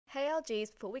Hey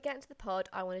LGs, before we get into the pod,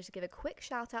 I wanted to give a quick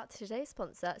shout out to today's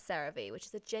sponsor, CeraVe, which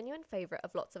is a genuine favourite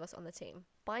of lots of us on the team.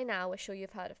 By now, we're sure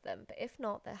you've heard of them, but if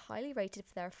not, they're highly rated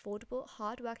for their affordable,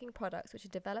 hard-working products which are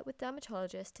developed with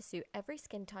dermatologists to suit every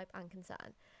skin type and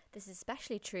concern. This is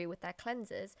especially true with their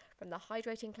cleansers. From the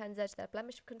hydrating cleanser to their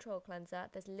blemish control cleanser,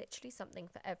 there's literally something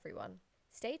for everyone.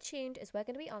 Stay tuned as we're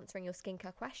going to be answering your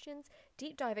skincare questions,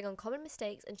 deep diving on common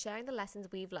mistakes and sharing the lessons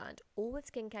we've learned, all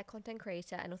with skincare content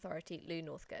creator and authority Lou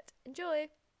Northcote. Enjoy!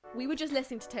 We were just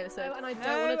listening to Taylor Swift and I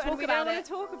don't want to talk about it. I don't want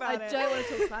to talk about it. I don't want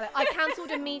to talk about it. I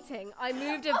cancelled a meeting. I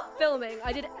moved a filming.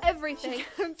 I did everything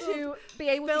to be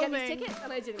able to get these tickets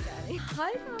and I didn't get any.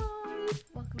 Hi guys!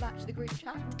 Welcome back to the group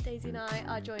chat. Daisy and I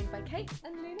are joined by Kate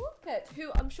and Lou Northcote, who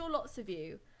I'm sure lots of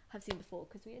you have seen before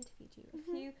because we interviewed you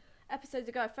a few episodes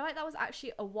ago. I feel like that was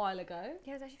actually a while ago.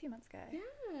 Yeah, it was actually a few months ago. Yeah.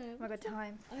 Oh my god,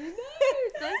 time. I know.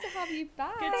 It's nice to have you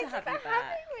back. Good to have you back.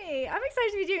 Having me. I'm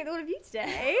excited to be doing it with all of you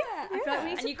today. I feel like we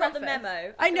need And to you got the preface.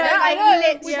 memo. I know, Yeah, I know.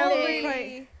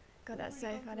 literally. God, that's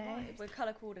so funny. We're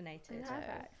colour coordinated.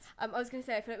 Perfect. I was going to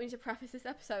say, I feel like we need to preface this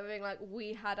episode with being like,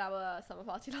 we had our summer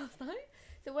party last night.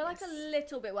 So we're like a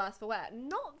little bit worse for wear.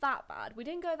 Not that bad. We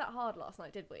didn't go that hard last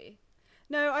night, did we?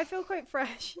 No, I feel quite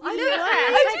fresh. I You know. look fresh.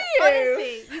 I do.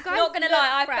 Honestly, you guys Not gonna look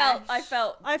lie, fresh.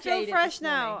 I feel jaded fresh this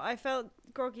now. morning. I felt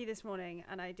groggy this morning,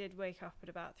 and I did wake up at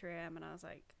about 3 a.m. and I was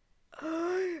like,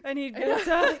 I need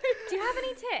water. Do you have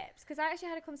any tips? Because I actually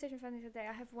had a conversation with friends the other day.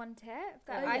 I have one tip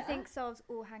that Oh, I yeah. think solves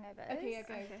all hangovers. Okay, yeah,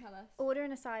 go. Tell us. Order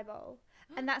an acai bowl.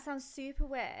 And that sounds super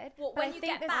weird. What, but when I you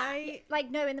think get there's- back?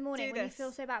 Like, no, in the morning Do when you this.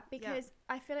 feel so bad. Because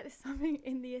I feel like there's something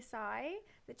in the acai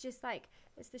that just like,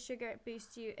 it's the sugar, it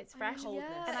boosts you, it's fresh. coldness.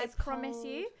 And I it's promise cold.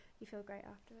 you feel great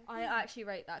afterwards. I actually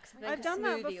rate that because I've a done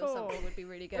that smoothie or before, something would be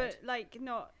really good. But like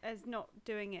not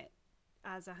doing it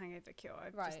as a hangover cure.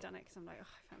 I've Right. just done it because I'm like, oh,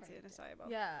 I fancy an acai bowl.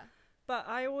 yeah. But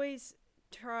I always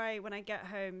try when I get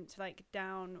home to like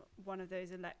down one of those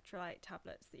electrolyte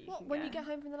tablets that you What, can when get. you get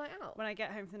home from the night out? When I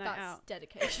get home from the night That's out.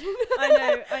 dedication. I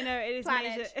know. It is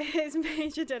Plannage. it is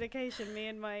major dedication. Me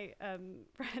and my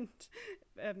friend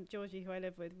Georgie, who I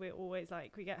live with, we're always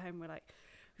like, we get home, we're like,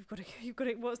 you've got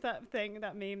to. What's that thing?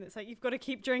 That meme that's like, you've got to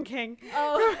keep drinking.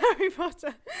 Oh. From Harry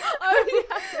Potter. Oh,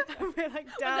 yeah. And we're like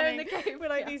When they're in downing. the cave, We're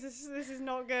like, yeah. this is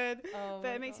not good. Oh But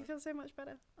my it makes you God. feel so much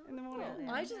better in the morning.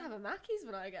 Yeah. I just have a Mackey's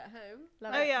when I get home.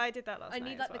 Love Oh it. yeah, I did that last I night.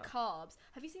 need as like well. the carbs.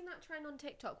 Have you seen that trend on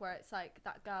TikTok where it's like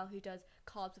that girl who does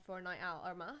carbs before a night out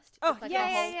are a must? Oh, It's like yeah,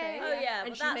 a whole yeah, yeah, thing. Oh yeah, And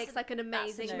well, she that's makes like an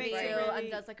amazing no meal brainer. and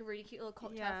does like a really cute little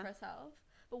cocktail Yeah. for herself.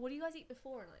 But what do you guys eat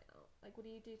before a night out? Like, what do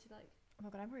you do to like? Oh my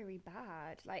god, I'm probably really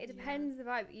bad. Like, it Yeah. depends the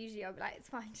vibe. Usually I'll be like, it's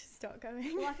fine, just stop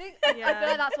going. Well, I think Yeah. I feel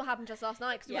like that's what happened just last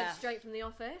night because we Yeah. went straight from the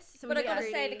office. So But we I gotta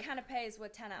didn't say, the really- canapes were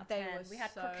 10 out of They 10. were We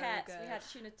had so croquettes, we good.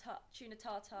 had tuna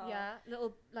tartare. yeah,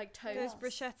 little like toast.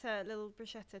 Those little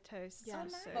bruschetta toasts. Yeah. are Oh,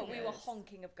 so nice. But we were good.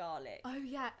 honking of garlic. Oh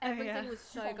yeah, Oh, everything yeah. was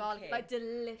so Honking. garlicky, like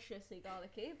deliciously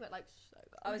garlicky, but like so garlicky.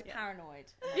 I was Yeah. paranoid.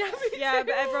 Yeah, Yeah,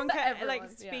 but everyone But kept like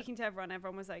everyone, yeah. speaking to everyone.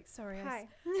 Everyone was like, "Sorry, Hi.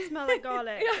 I smell like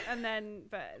garlic," and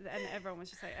everyone was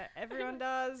just like, "Everyone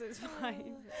does. It's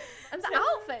fine." And the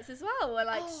outfits as well were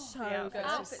like so the outfits good.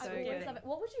 were Outfits so were always good. love it.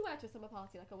 What would you wear to a summer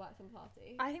party, like a work summer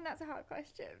party? I think that's a hard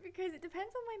question because it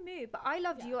depends on my mood. But I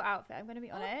loved Yeah. your outfit. I'm going to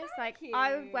be honest. Like, thank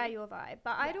I would you. wear your vibe,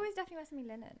 but I'd Yeah. always definitely wear something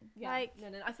linen. Yeah, Like,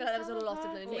 linen. I feel like there was a summer lot of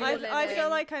party. linen. We Your were linen. I feel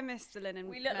like I missed the linen.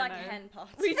 We looked like a memo. hen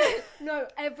party. We did. No,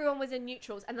 everyone was in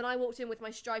neutrals, and then I walked in with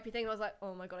my stripy thing, and I was like,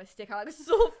 "Oh my god, I stick out like a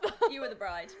sore thumb." You were the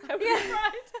bride. I was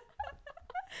right.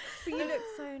 but you look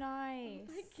so nice.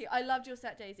 Thank you. I loved your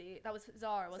set, Daisy. That was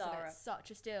Zara, wasn't Zara. it?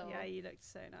 Such a steal. Yeah, you looked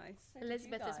so nice. So did you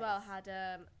Elizabeth as well guys. had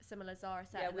a similar Zara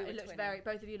set. Yeah, and we it were looked twinning. very.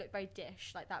 Both of you looked very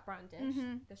dish, like that brand dish.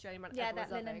 Mhm. The Australian brand. Yeah, everyone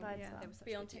that was linen loving. vibe. Yeah. as well. They were such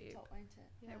Be a on good dupe. TikTok, won't it?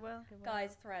 It will.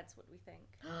 Guys, threads, what do we think?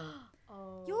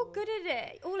 Oh. You're good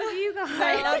at it. All of you guys.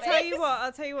 Well,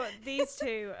 I'll tell you what. These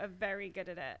two are very good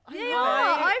at it. I Yeah, know. you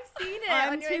are. I've seen it.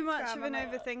 I'm on your too much Instagram. of an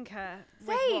I'm like, overthinker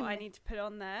with Same. what I need to put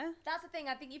on there. That's the thing.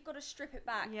 I think you've got to strip it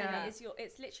back. Yeah. And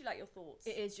it's literally like your thoughts.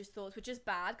 It is just thoughts, which is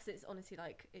bad because it's honestly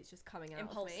like it's just coming out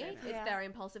Impulsive. of me. Yeah. It's very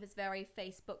impulsive. It's very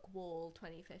Facebook wall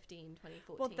 2015,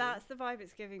 2014. Well, that's the vibe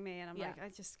it's giving me, and I'm Yeah. like, I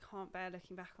just can't bear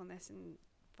looking back on this in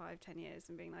 5-10 years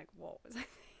and being like, what was I?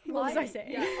 What was I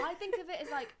saying? Yeah, I think of it as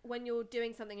like when you're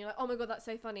doing something, you're like, oh my god, that's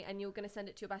so funny, and you're gonna send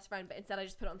it to your best friend, but instead I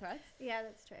just put it on Threads. Yeah,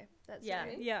 that's true. That's Yeah.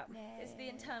 true. Yeah. It's the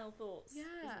internal thoughts, Yeah,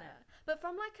 isn't it? but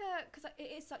from like because it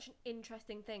is such an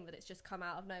interesting thing that it's just come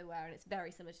out of nowhere, and it's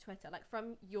very similar to Twitter. Like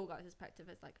from your guys' perspective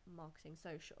as like marketing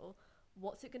social,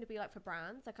 what's it going to be like for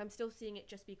brands? Like I'm still seeing it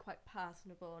just be quite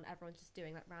personable and everyone's just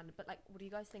doing like random, but like what do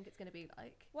you guys think it's going to be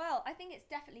like? Well, I think it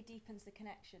definitely deepens the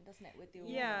connection, doesn't it, with the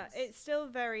audience? Yeah, it's still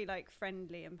very like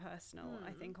friendly and personal.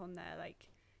 I Hmm. think on there, like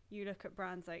you look at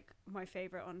brands like my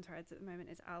favorite on Threads at the moment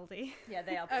is Aldi. Yeah,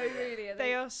 they are. Oh, really?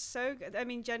 They are so good. I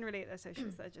mean, generally at their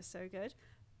socials, they're just so good,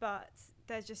 but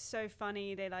they're just so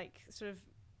funny. They like sort of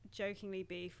jokingly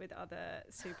beef with other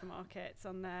supermarkets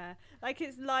on there. Like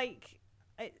it's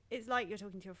like you're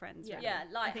talking to your friends. Yeah. really. Yeah,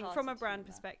 I think from a lighthearted brand humour.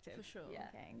 perspective. For sure. Yeah.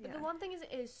 Okay. But Yeah. the one thing is,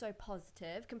 it is so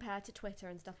positive compared to Twitter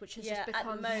and stuff, which has Yeah, just at the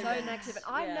become so moment. negative. And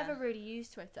I've Yeah. never really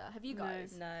used Twitter. Have you No.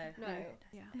 guys? No. No.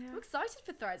 Yeah. I'm excited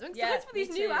for Threads. I'm Yeah, excited for these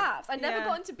me new too. apps. I never Yeah.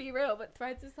 got into Be Real, but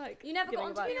Threads is like. You never got giving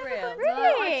onto back. Be Real?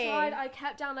 Really? No, I tried. I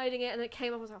kept downloading it, and it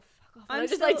came up. I was like, fuck off. And I'm I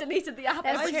just still- like deleted the app.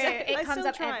 That's every true. true. day. It I comes still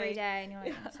up every try. day, and you're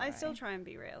like, Yeah. I'm I still sorry. try and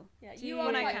be real. Yeah, Do you you- are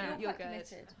when I quite, can. you're You're quite good.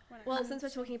 committed. Well, since we're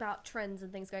talking about trends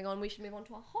and things going on, we should move on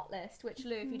to our hot list, which,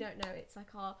 Lou, if you don't know, it's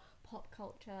like our pop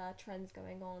culture trends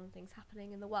going on, things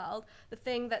happening in the world. The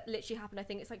thing that literally happened, I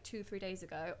think it's like 2-3 days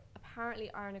ago,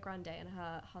 apparently Ariana Grande and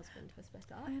her husband were split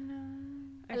up. I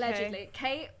know. Okay. Allegedly.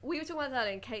 Kate, we were talking about that,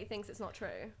 and Kate thinks it's not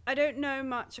true. I don't know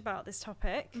much about this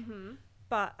topic, Mm-hmm.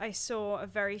 but I saw a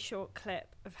very short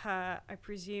clip of her. I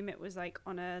presume it was like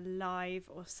on a live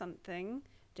or something,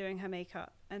 doing her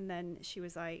makeup, and then she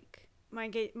was like,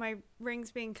 my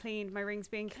ring's being cleaned, my ring's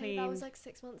being cleaned. That was like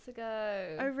 6 months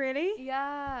ago. Oh really?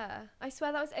 Yeah. I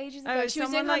swear that was ages ago. Oh, she was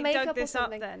someone doing her like makeup dug this or up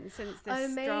something. then, since this Oh,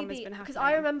 drama's maybe. been happening. Because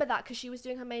I remember that, because she was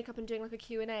doing her makeup and doing like a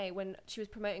Q&A when she was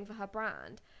promoting for her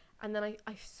brand. And then I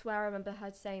swear I remember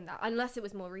her saying that. Unless it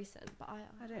was more recent. But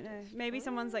I don't know. Maybe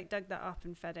someone's like dug that up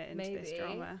and fed it into this Maybe.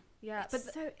 drama. Yeah. But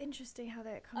But so interesting how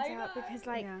that comes I out know. because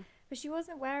like, yeah. but she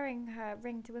wasn't wearing her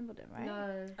ring to Wimbledon, right?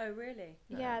 no. Oh, really?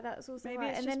 No. Yeah, that was also Maybe right.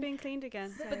 it's And just then being cleaned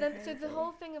again. But then, so the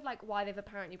whole thing of like why they've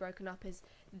apparently broken up is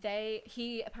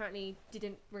he apparently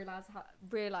didn't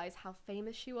realize how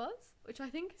famous she was, which I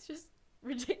think is just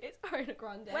ridiculous. It's Ariana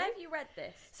Grande. Where have you read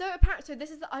this? So apparently, so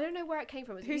this is I don't know where it came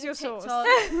from. It was Who's either your source? TikTok,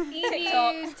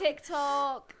 TikTok. E-News,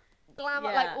 TikTok, Glamour,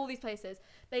 Yeah. like all these places.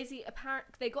 Basically,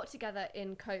 they got together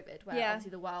in COVID, where Yeah.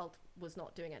 obviously the world was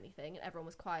not doing anything and everyone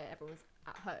was quiet, everyone was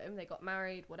at home. They got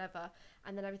married, whatever,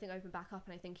 and then everything opened back up.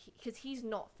 And I think because he's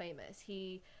not famous,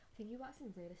 I think he works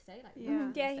in real estate, like Yeah.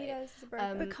 real yeah, he estate. does. As a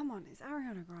broker. But come on, it's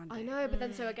Ariana Grande. I know, but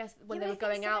then so I guess when Yeah, they were but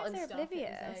I think going out and sometimes stuff, they're it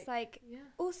was oblivious. like, Like, yeah.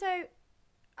 also,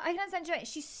 I can understand Joanne,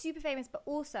 she's super famous, but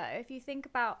also if you think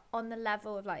about on the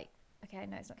level of like, okay, I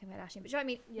know it's not Kim Kardashian, but do you know what I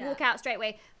mean? Yeah. Walk out straight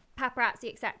away,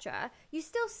 paparazzi, etc. You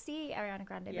still see Ariana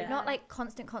Grande, Yeah. but not like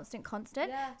constant.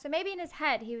 Yeah. So maybe in his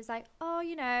head he was like, oh,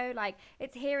 you know, like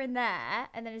it's here and there,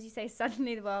 and then as you say,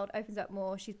 suddenly the world opens up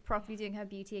more. She's properly doing her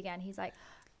beauty again. He's like,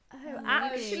 oh,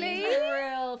 actually, she's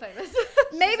real famous.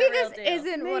 maybe a real this deal.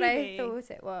 isn't what I Maybe.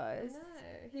 thought it was. No,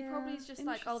 he Yeah. probably is just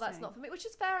like, oh, that's Interesting. not for me, which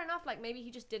is fair enough. Like maybe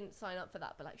he just didn't sign up for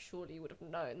that, but like surely you would have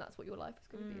known that's what your life was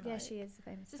going to be Yeah, like. she is a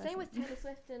famous. It's the same with person. Taylor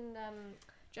Swift and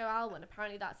Joe Alwyn.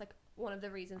 Apparently, that's like one of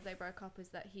the reasons they broke up is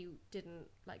that he didn't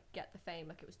like get the fame,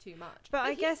 like it was too much. But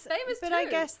I he's guess, famous but too. I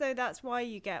guess though that's why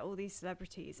you get all these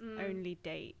celebrities Mm. only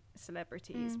date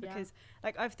celebrities Mm. Yeah. because,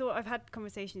 like, I've had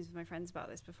conversations with my friends about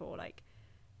this before. Like,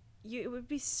 it would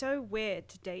be so weird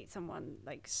to date someone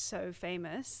like so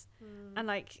famous, Mm. and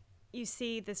like you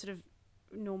see the sort of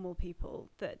normal people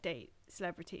that date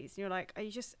celebrities, and you're like,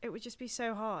 it would just be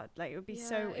so hard. Like, it would be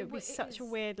Yeah, it would be it such a is.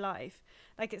 weird life.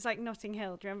 Like, it's like Notting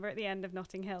Hill. Do you remember at the end of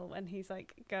Notting Hill when he's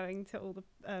like going to all the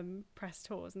press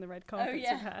tours and the red carpets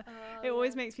yeah. with her? Oh, It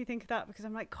always makes me think of that because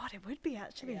I'm like, God, it would be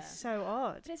actually Yeah. so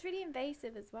odd. But it's really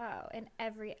invasive as well in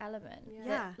every element. Yeah.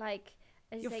 That, like,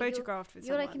 as you You're say, photographed with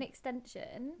You're someone. like an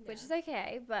extension, which Yeah. is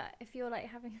okay. But if you're like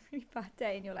having a really bad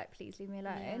day and you're like, please leave me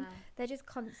alone, they're just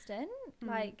constant. Mm.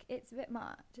 Like, it's a bit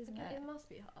much, isn't Okay, it? it must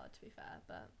be hard, to be fair,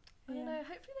 but I don't Yeah. know.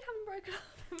 Hopefully they haven't broken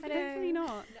up. I know. Hopefully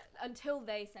not. Until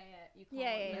they say it, you can't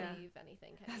Yeah. believe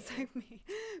anything. Can That's you? like me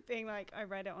being like, I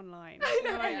read it online. I know,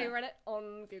 You're right? like, You read it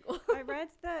on Google. I read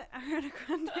that Ariana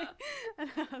Grande and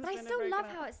her husband But I had still broken love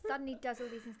up. how it suddenly does all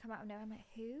these things come out of nowhere. I'm like,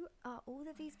 who are all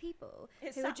of these people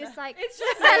It's who are sat just there. like, It's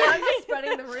just I'm just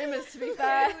spreading the rumours, to be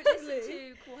fair. Who would listen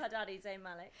to Call Her Daddy, Zayn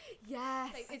Malik?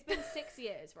 Yes. Like, it's been 6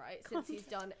 years, right, since he's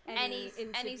done any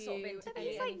Any sort of interview, interview. but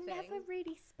he's like anything. never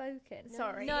really spoken. No.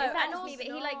 Sorry, No, is that and just me? also But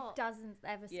he like not. doesn't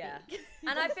ever speak. Yeah.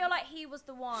 And I feel like he was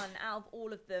the one out of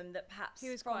all of them that perhaps He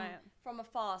was from, quiet. from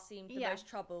afar seemed the Yeah. most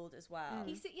troubled as well.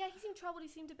 He seemed troubled. He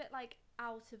seemed a bit like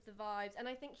out of the vibes, and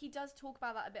I think he does talk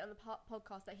about that a bit on the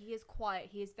podcast. That he is quiet,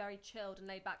 he is very chilled and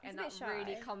laid back, He's and a that bit shy.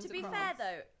 really comes. To be across. fair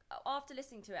though, after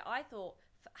listening to it, I thought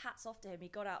hats off to him. He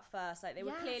got out first. Like they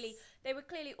were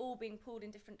clearly all being pulled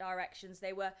in different directions.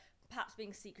 They were perhaps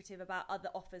being secretive about other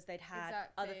offers they'd had,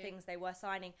 other Exactly. things they were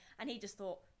signing, and he just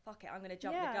thought, fuck it, I'm going to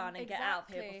jump Yeah, the gun and get out of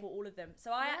here exactly. before all of them.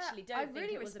 So I Yeah, actually I don't think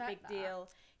really it was a big respect that. deal.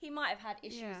 He might have had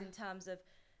issues Yeah. in terms of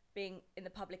being in the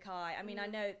public eye. I mean, I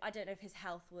don't know if his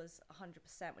health was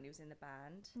 100% when he was in the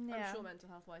band. I'm sure mental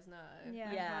health wise, no.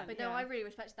 Yeah. But no, I really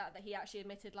respected that he actually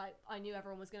admitted, like, I knew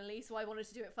everyone was going to leave, so I wanted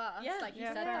to do it first. Yeah. Like, he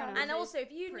Yeah, said fair that. enough. And also,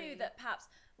 if you knew that perhaps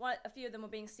a few of them were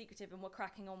being secretive and were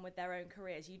cracking on with their own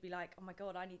careers, you'd be like, oh my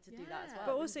God, I need to do that as well.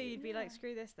 But also, you'd be like,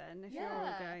 screw this then, if you're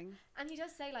all going. And he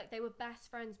does say, like, they were best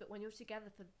friends, but when you're together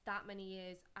for that many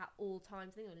years at all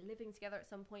times, they were living together at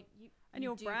some point, And you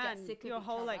your do brand, get sick of your each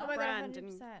whole, other. like, Oh my brand. God,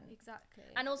 And 100%. Exactly.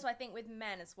 And also, I think with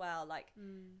men as well, like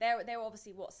they were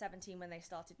obviously 17 when they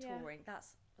started touring.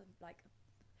 That's like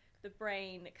the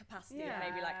brain capacity of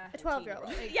maybe like a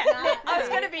 12-year-old. Yeah, I was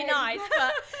going to be nice,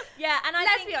 but yeah. And I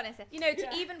Let's think, be honest. you know,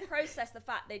 to even process the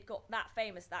fact they'd got that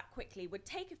famous that quickly would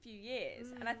take a few years.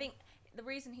 And I think the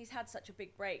reason he's had such a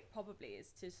big break probably is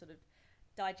to sort of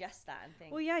digest that and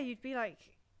think. well, yeah, you'd be like,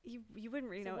 you wouldn't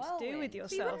really It's a know what to do with whirlwind.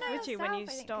 yourself, know would you, when you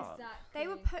yourself, I think, 'cause stop? they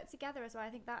were put together as well.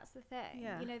 I think that's the thing.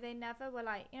 Yeah. You know, they never were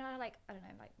like, you know, like, I don't know,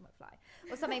 like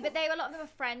McFly or something. But a lot of them were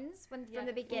friends from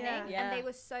the beginning, Yeah. and they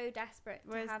were so desperate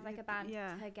Whereas to have like a band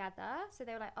together. So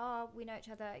they were like, oh, we know each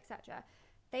other, etc.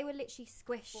 They were literally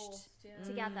squished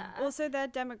together. Also, their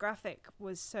demographic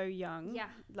was so young. Yeah.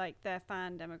 Like, their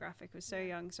fan demographic was so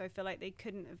young. So I feel like they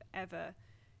couldn't have ever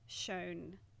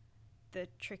shown the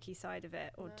tricky side of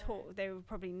it or talk. They were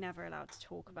probably never allowed to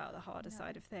talk about the harder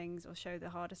side of things or show the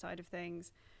harder side of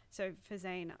things. So for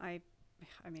Zayn, I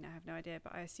mean, I have no idea,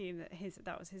 but I assume that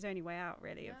that was his only way out,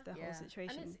 really, of the whole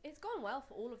situation. And it's gone well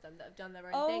for all of them that have done their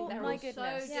own Oh thing. They're my all goodness.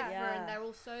 so different. Yeah. They're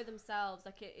all so themselves.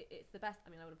 Like, it's the best.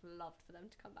 I mean, I would have loved for them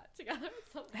to come back together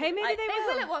at some point. Hey, maybe they They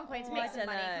will. will at one point to Oh, make I some don't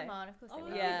money. know. Come on, of course they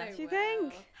will. Yeah. They Do you will.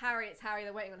 think? Harry, it's Harry.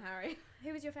 They're waiting on Harry.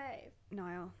 Who was your fave?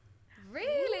 Niall.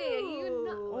 Really? Are you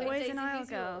not? Ooh. wait, Always Daisy, an Isle who's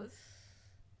girl. yours?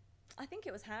 I think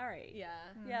it was Harry. Yeah.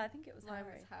 Yeah, I think it was Mine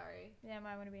Harry. was Harry. Yeah,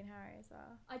 mine would have been Harry as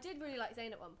well. I did really like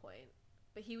Zayn at one point,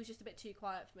 but he was just a bit too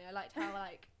quiet for me. I liked how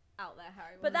like out there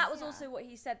Harry was. But that was Yeah. also what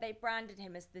he said. They branded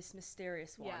him as this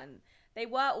mysterious one, Yeah. and they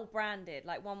were all branded.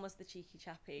 Like, one was the cheeky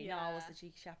chappy, Niall was Yeah. the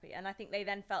cheeky chappy, and I think they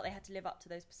then felt they had to live up to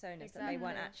those personas that they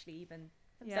weren't Exactly. actually even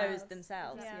Yeah. those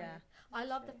themselves. Yeah. Yeah. I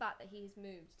love the fact that he's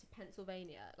moved to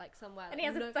Pennsylvania, like somewhere. And he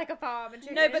has no- like a farm and No,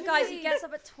 but chickens. guys, he gets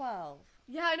up at 12.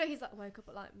 Yeah, I know. He's like woke up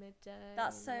at like midday.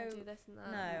 That's and I'll so- do this and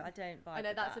that. No, I don't vibe I know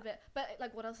with that's that. a bit, but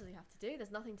like, what else does he have to do?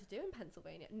 There's nothing to do in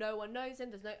Pennsylvania. No one knows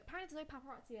him. Apparently there's no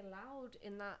paparazzi allowed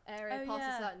in that area Oh, past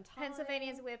yeah. a certain time.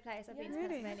 Pennsylvania's a weird place. I've been to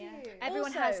Really? Pennsylvania. Cute. Everyone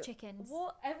Also, has chickens.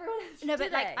 What? Everyone. No, Do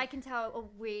but like they? I can tell a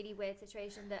really weird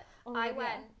situation that Oh, I yeah.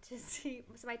 went to see.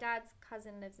 So my dad's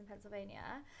cousin lives in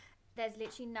Pennsylvania. There's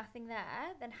literally nothing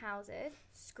there than houses.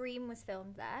 Scream was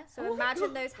filmed there, so Oh my imagine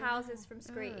God. those houses from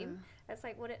Scream. That's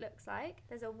like what it looks like.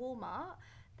 There's a Walmart.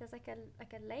 There's like a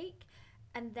lake,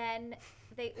 and then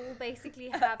they all basically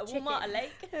have A chickens. Walmart, a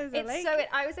lake. There's a It's lake. so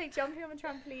I was like jumping on a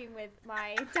trampoline with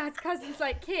my dad's cousins,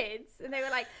 like kids, and we were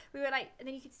like, and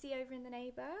then you could see over in the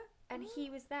neighbour, and he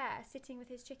was there sitting with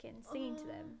his chickens, singing to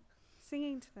them.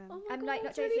 Singing to them. Oh my I'm God, like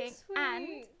not that's really joking, and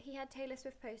sweet. he had Taylor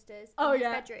Swift posters Oh in his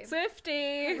yeah, bedroom.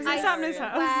 Swifty. Was I this Sam's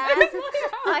house?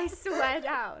 I swear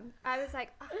down. I was like,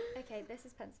 oh, okay, this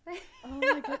is Pennsylvania. Oh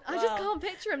my God, I just Wow. can't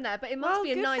picture him there, but it must Well,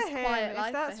 be a good nice, for him, quiet life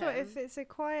if that's for what, him. if it's a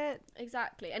quiet.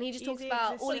 Exactly, and he just talks Easy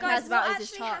about all existence. he Guys, cares about what is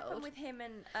his actually happened child. with him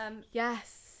and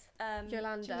Yes.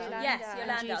 Yolanda. Yolanda. Yes, And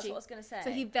Yolanda. That's Gigi. what I was going to say. So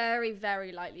he very,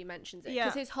 very lightly mentions it Yeah.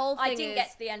 because his whole thing I didn't is,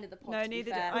 get to the end of the pod. No, to be neither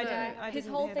did fair. I. No, I his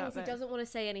didn't whole hear thing that is he bit. doesn't want to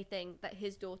say anything that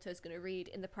his daughter's going to read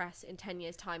in the press in 10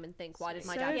 years' time and think, why did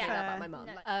my So dad say that about fair. my mum?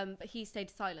 No. But he stayed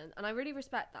silent, and I really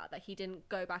respect that he didn't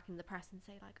go back in the press and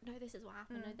say like, no, this is what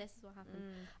happened, no, this is what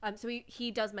happened. So he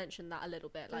does mention that a little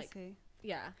bit, Does like, he?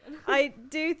 yeah. I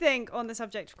do think on the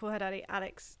subject of Call Her Daddy,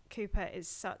 Alex Cooper is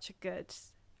such a good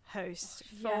host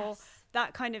for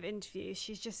that kind of interview.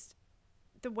 She's just,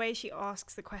 the way she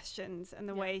asks the questions and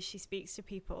the way she speaks to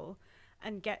people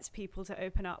and gets people to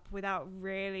open up without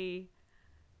really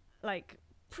like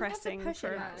pressing push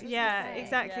for it out, yeah, just to say.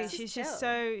 exactly. Yeah. She's Just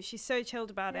just she's so chilled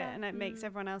about Yeah. it, and it makes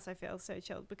everyone else, I feel, so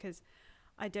chilled, because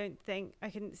I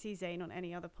couldn't see Zayn on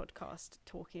any other podcast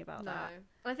talking about No, that. and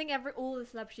I think all the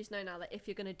celebrities know now that if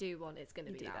you're going to do one, it's going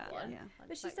to You be do that that, one. yeah.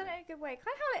 But she's Like done that. it in a good way.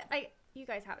 Kind of how you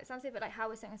guys have it. Sounds good, but like how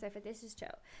we're sitting on the sofa, this is chill.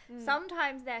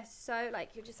 Sometimes they're so like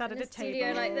you're just Sat in at the a studio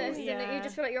table, like this, and yeah. you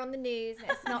just feel like you're on the news,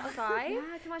 and it's not a vibe. Yeah,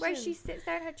 I can Where imagine. she sits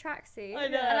there in her tracksuit, I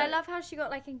know. and I love how she got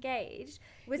like engaged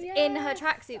was in her Yes,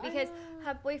 tracksuit I because know.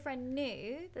 her boyfriend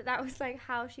knew that was like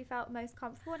how she felt most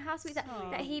comfortable, and how sweet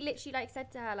that he literally like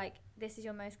said to her like, "This is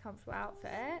your most comfortable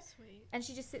outfit," Sweet. and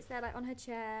she just sits there like on her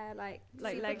chair, like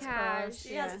super legs cash. crossed.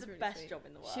 She Yeah, has it's the really best sweet. job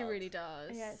in the world. She really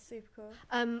does. Yeah, it's super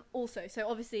cool. Also, so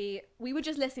obviously we were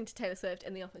just listening to Taylor Swift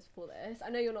in the office before this. I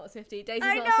know you're not a Swiftie. Daisy's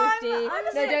I not know, a I'm Swiftie. not- I'm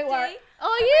a No, don't worry. Swiftie.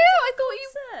 Are you? I thought you.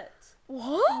 Concert.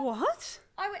 What? What?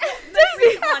 I went. Most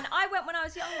recent one. I went when I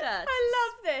was younger. I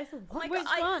love this. Oh my Which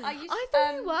God, one? I used I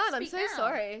thought you weren't. I'm Speak so Now.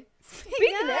 sorry.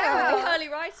 Speak now. The curly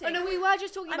writing. Oh no, we were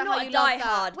just talking I'm about not how a you love diehard,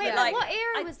 that. Wait, but but like, what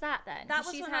era I- was that then? That 'Cause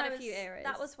was she's when had I a was. few eras.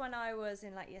 That was when I was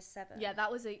in like year 7. Yeah,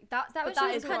 that was a that. That but was that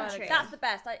she is was one of country. them. That's the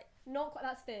best. Not quite.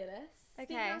 That's Fearless. Speak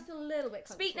Okay. Now's still a little bit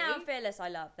country. Speak Now and Fearless. I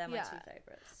love. They're my Yeah. 2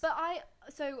 favourites. But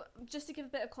so just to give a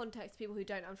bit of context to people who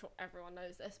don't, I'm sure everyone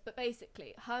knows this, but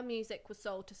basically her music was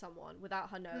sold to someone without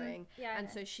her knowing. Yeah, I and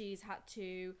know. so she's had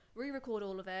to re-record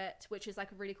all of it, which is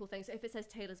like a really cool thing. So if it says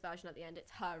Taylor's version at the end,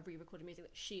 it's her re-recorded music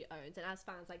that she owns. And as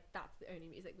fans, like that's the only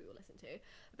music we will listen to.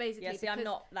 But basically, yeah, see, I'm because-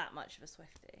 not that much of a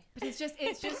Swiftie. But it's just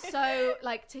so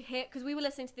like to hear, because we were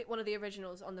listening to one of the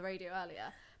originals on the radio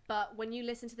earlier. But when you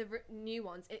listen to the new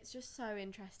ones, it's just so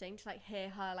interesting to like hear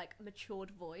her like matured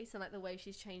voice and like the way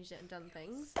she's changed it and done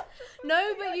things.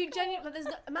 No, but you genuinely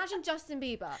like, imagine Justin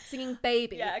Bieber singing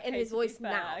 "Baby" Yeah, okay, in his to be voice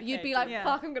fair, now. okay, You'd be to like, be fair.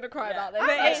 "Fuck, I'm gonna cry Yeah. about this." But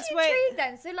I'm Like, it's- actually intrigued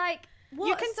then. So like,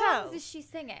 what can songs tell. is she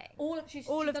singing? she's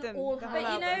All of done them, all the her whole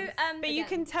But you know, albums. But you Again.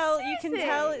 can tell. You can tell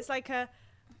Seriously? it's like a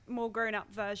more grown-up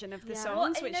version of the Yeah.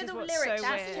 songs, what, you which know is the what's lyrics so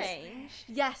that's weird. changed.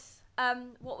 Yes.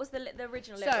 What was the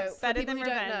original So, lyrics? for Better people Than who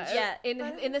don't Revenge. know,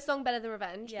 Yeah. in the song "Better Than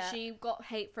Revenge," Yeah. she got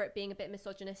hate for it being a bit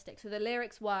misogynistic. So the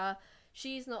lyrics were,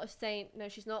 "She's not a saint. No,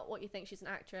 she's not what you think. She's an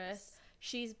actress.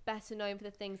 She's better known for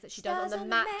the things that she does on the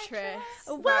mattress."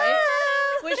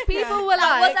 Right? Which people were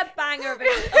That like, was a banger of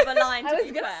a line. I To was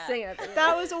be gonna fair. sing it.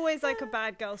 That was always like a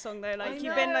bad girl song though. Like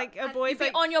you've been know. like a And boy's You'd be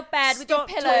like on your bed with your stop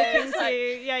pillows. talking to like- you.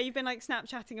 Yeah, you've been like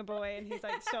Snapchatting a boy and he's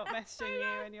like stop messaging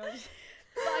you and you're just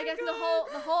But I guess the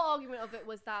whole argument of it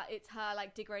was that it's her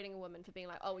like degrading a woman for being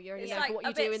like, "Oh, you're only It's known like for what a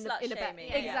you do bit in the bed." slut-shaming,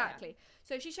 yeah. Exactly.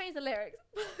 So she changed the lyrics.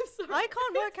 Sorry. I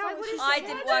can't work out what she's I saying.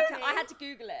 didn't work out. I had to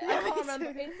Google it. I can't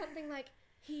remember. It's something like,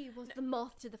 "He was the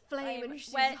moth to the flame, and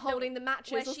she's where- holding the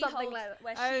matches," or something holds, like that.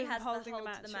 where Oh, she has the hold holding to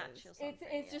the the match matches. or something.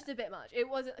 It's just a bit much. It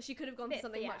wasn't. She could have gone for Bit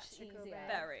something much theatrical, easier.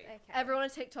 but- Very. Okay. Everyone on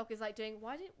TikTok is like doing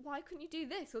why couldn't you do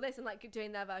this or this and like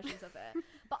doing their versions of it.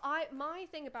 But my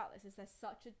thing about this is there's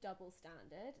such a double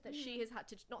standard that she has had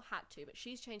to but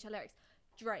she's changed her lyrics.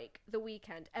 Drake, The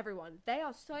Weeknd, everyone, they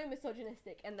are so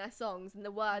misogynistic in their songs and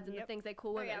the words and the Yep. things they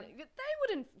call women. yeah. They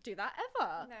wouldn't do that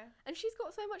ever. No, And she's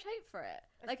got so much hate for it.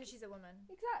 like Like because she's a woman.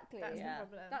 exactly. That's Yeah. the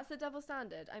problem. That's the double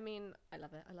standard. I mean, I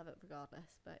love it regardless,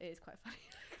 but it is quite funny.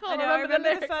 I know. I remember the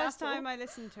lyrics first at all. time I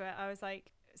listened to it, I was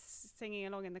like singing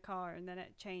along in the car, and then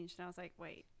it changed, and I was like,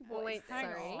 wait, Well, wait, hang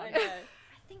sorry. on. I know.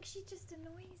 I think she just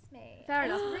annoys me. Fair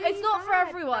enough. really It's not for bad,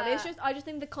 everyone. It's but- just I just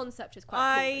think the concept is quite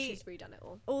cool that I- she's redone it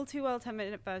all. All Too Well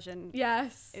 10-minute version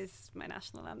Yes. is my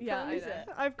national anthem. Yeah, I Is know. it?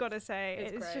 I've got to say,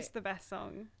 It's it's great. just the best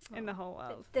song in the whole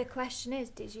world. The question is,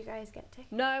 did you guys get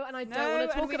tickets? No, and I don't No, want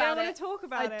and to talk we about don't it. want to talk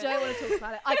about I it. don't want to talk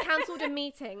about it. I cancelled a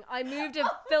meeting. I moved a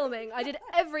filming. I did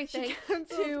everything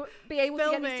to be able to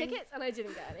get filming. these tickets, and I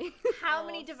didn't get any. How Oh,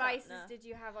 many Satna. devices did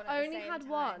you have on at I the only same had time?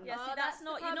 one. Yeah, see, Oh, that's the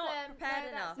not- you're not problem. prepared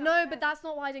that's enough. not No, fair. but that's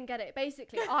not why I didn't get it.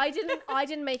 Basically, I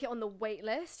didn't make it on the wait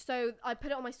list, so I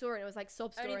put it on my story, and it was like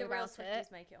sob Only story the real about it.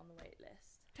 Swifties make it on the wait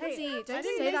list. Daisy, I don't didn't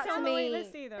say make that it to on the wait me.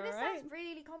 list either, But this alright? sounds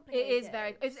really It complicated. is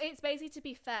very. It's basically to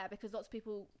be fair because lots of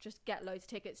people just get loads of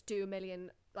tickets, do a million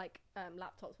like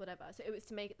laptops, whatever. So it was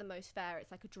to make it the most fair.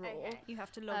 It's like a draw. Okay. You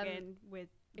have to log Um, in with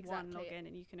one exactly. login,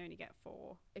 and you can only get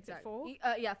 4. Is it Exactly.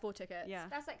 4? Yeah, 4 tickets. Yeah.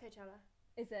 That's like Coachella.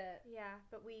 Is it? Yeah,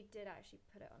 but we did actually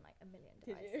put it on like a million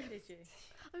Did devices. you?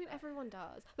 I mean, everyone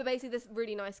does. But basically, this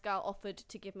really nice girl offered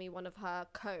to give me one of her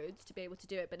codes to be able to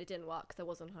do it, but it didn't work because I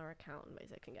was on her account and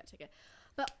basically I couldn't get a ticket.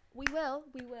 But we will.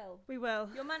 We will.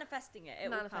 You're manifesting it. It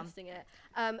Manifesting it.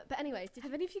 But anyways,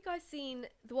 have any of you guys seen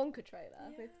the Wonka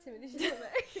trailer with Timothy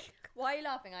Chalamet? Why are you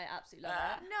laughing? I absolutely love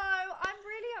it. No, I'm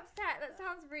really upset. That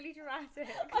sounds really dramatic.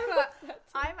 I'm but upset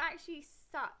too. I'm actually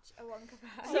such a Wonka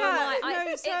fan. So Yeah, am I.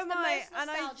 no, It's so the am I, most and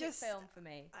I nostalgic just- film for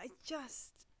me. I just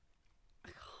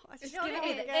It's know what giving it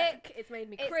me is? the get- ick. It's made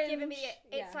me It's cringe. giving me. It's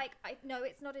Yeah. like no,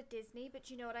 it's not a Disney, but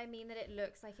you know what I mean. That it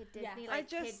looks like a Disney Yeah. I like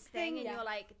just kids thing, think- and you're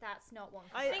like, that's not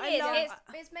Wonka. I- Thing I is, love-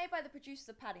 it's made by the producers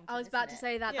of Paddington. I was about to isn't it?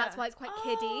 say that. Yeah. That's why it's quite oh,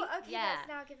 kiddie. okay, Yeah. that's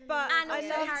now giving But me And I also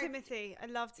love Harry- Timothy. I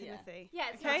love Yeah. Timothy. Yeah,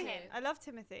 it's okay. not him. I love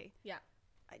Timothy. Yeah.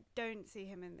 I don't see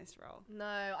him in this role.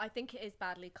 No, I think it is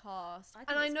badly cast. I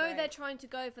think And I it's know great. they're trying to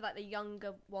go for like the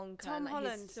younger Wonka. Tom and, like,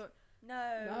 his Holland. sto- No.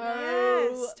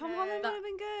 Yes, Tom No. Holland That- would have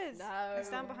been good. No. I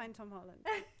stand behind Tom Holland.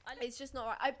 It's just not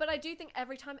right. But I do think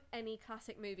every time any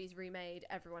classic movie's remade,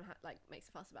 everyone makes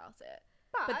a fuss about it.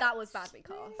 But that was badly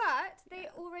cast. But they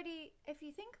already already, if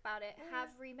you think about it, have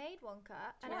remade Wonka,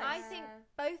 and I think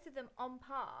both of them on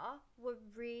par were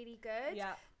really good.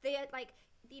 Yeah. They had, like,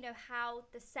 you know, how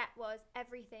the set was,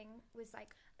 everything was like,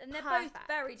 And they're perfect. both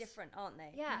very different, aren't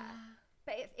they? Yeah.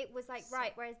 But it was like,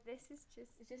 right, whereas this is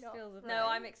just, It just not feels a bit- No,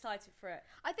 I'm excited for it.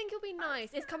 I think it'll be nice.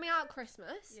 It's coming out at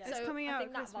Christmas. Yeah. So It's coming I out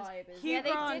think at that Christmas. vibe is. Hugh Yeah, they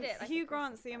did Grant's, it like a Hugh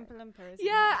Grant's the Christmas Oompa Loompa, isn't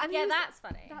Yeah, and yeah, he was- that's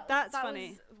funny. That's that funny.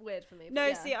 was weird for me. No, but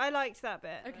yeah. see, I liked that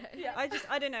bit. Okay.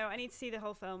 I don't know. I need to see the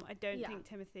whole film. I don't Yeah. think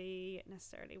Timothy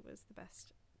necessarily was the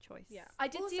best choice. Yeah, I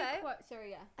did see Also- a quote.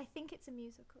 Sorry, yeah. I think it's a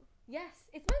musical. Yes,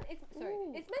 it's meant.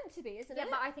 It's meant to be, isn't Yeah, it?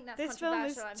 but I think that's This film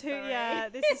is controversial. I'm too. sorry. Yeah,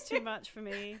 this is too much for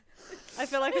me. I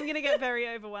feel like I'm gonna get very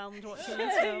overwhelmed watching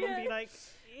this film and be like,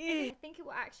 I "Eh." think it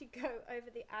will actually go over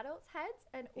the adults' heads,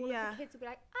 and all Yeah. of the kids will be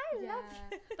like, "I love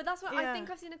you." But that's what Yeah. I think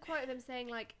I've seen a quote of him saying,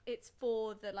 like, it's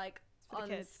for the like for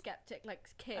the kids. unskeptic like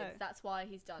kids. Oh. That's why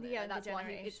he's done The it. Like, younger that's why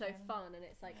it's so generation. fun, and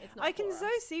it's like it's not. I can for so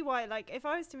us. see why. Like, if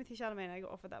I was Timothy Chalamet and I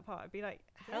got offered that part, I'd be like,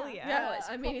 hell yeah. Yeah, it's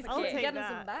I mean, he's I'll take getting that.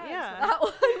 some bags Yeah. for that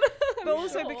one. But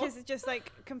also Sure. because it's just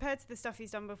like compared to the stuff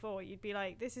he's done before, you'd be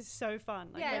like, this is so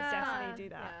fun. Like, Yeah, let's it's definitely fun. do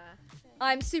that.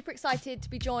 I'm super excited to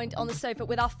be joined on the sofa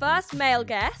with our first male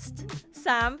guest,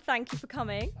 Sam. Thank you for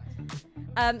coming.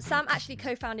 Sam actually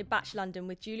co-founded Batch London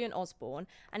with Julian Osborne,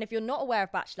 and if you're not aware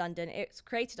of Batch London, it's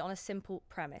created on a simple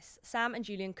premise. Sam and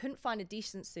Julian couldn't find a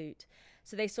decent suit,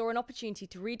 so they saw an opportunity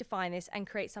to redefine this and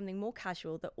create something more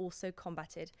casual that also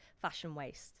combated fashion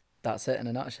waste. That's it in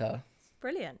a nutshell.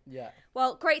 Brilliant. Yeah.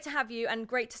 Well, great to have you and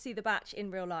great to see the Batch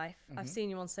in real life. I've seen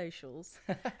you on socials.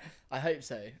 I hope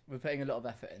so. We're putting a lot of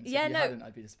effort in. So Yeah, if you no. hadn't,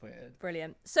 I'd be disappointed.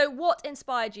 Brilliant. So what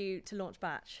inspired you to launch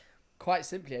Batch? Quite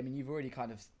simply, I mean, you've already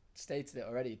kind of stated it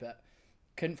already, but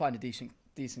couldn't find a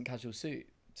decent casual suit.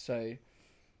 So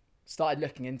started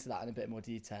looking into that in a bit more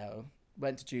detail.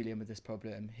 Went to Julian with this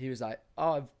problem. He was like,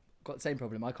 oh, I've got the same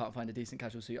problem. I can't find a decent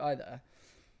casual suit either.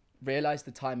 Realised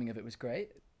the timing of it was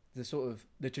great.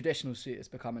 The traditional suit has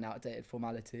become an outdated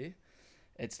formality.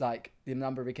 It's like the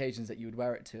number of occasions that you would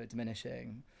wear it to are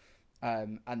diminishing.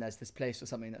 And there's this place for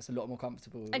something that's a lot more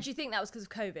comfortable. And do you think that was because of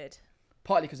COVID?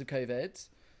 Partly because of COVID.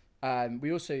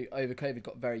 We also, over COVID,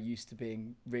 got very used to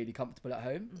being really comfortable at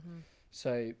home.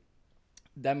 So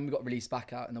then we got released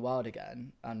back out in the wild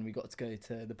again, and we got to go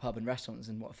to the pub and restaurants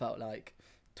in what felt like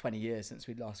 20 years since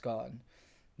we'd last gone.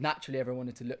 Naturally, everyone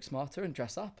wanted to look smarter and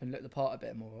dress up and look the part a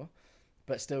bit more,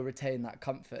 but still retain that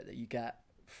comfort that you get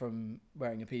from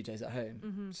wearing your PJs at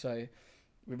home. So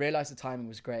we realised the timing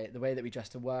was great. The way that we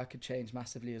dressed to work had changed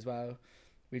massively as well.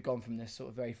 We'd gone from this sort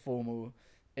of very formal,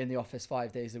 in the office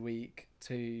 5 days a week,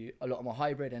 to a lot more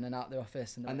hybrid in and out the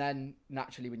office. And then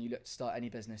naturally, when you look to start any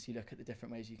business, you look at the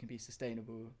different ways you can be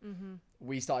sustainable.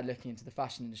 We started looking into the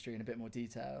fashion industry in a bit more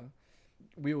detail.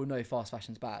 We all know fast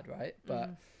fashion's bad, right?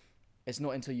 But it's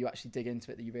not until you actually dig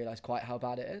into it that you realise quite how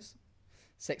bad it is.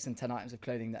 6 in 10 items of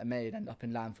clothing that are made end up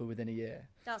in landfill within a year.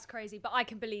 That's crazy, but I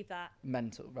can believe that.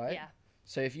 Mental, right? Yeah.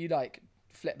 So if you like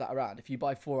flip that around, if you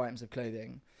buy 4 items of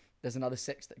clothing, there's another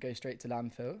 6 that go straight to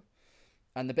landfill.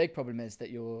 And the big problem is that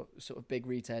your sort of big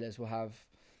retailers will have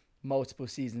multiple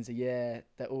seasons a year.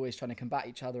 They're always trying to combat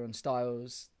each other on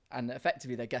styles, and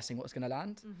effectively they're guessing what's going to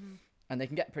land. And they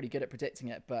can get pretty good at predicting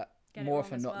it, but Get it more wrong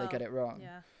often as than not, well. they get it wrong.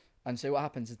 Yeah. And so what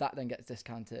happens is that then gets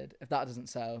discounted. If that doesn't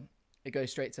sell, it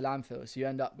goes straight to landfill. So you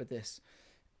end up with this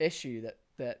issue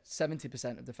that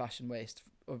 70% of the fashion waste,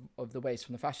 of the waste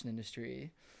from the fashion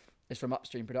industry, is from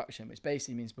upstream production, which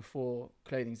basically means before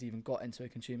clothing's even got into a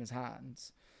consumer's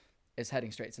hands, it's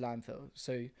heading straight to landfill.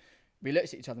 So we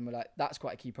looked at each other and we're like, that's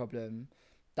quite a key problem.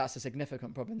 That's a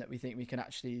significant problem that we think we can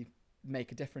actually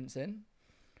make a difference in.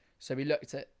 So we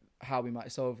looked at how we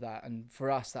might solve that. And for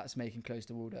us, that's making clothes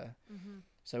to order.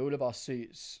 So all of our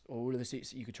suits, or all of the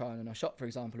suits that you could try on in our shop, for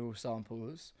example, are all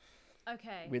samples.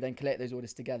 Okay. We then collect those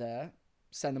orders together,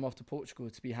 send them off to Portugal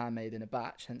to be handmade in a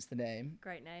batch, hence the name.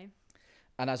 Great name.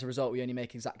 And as a result, we only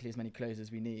make exactly as many clothes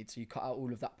as we need. So you cut out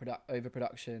all of that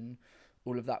overproduction,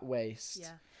 all of that waste.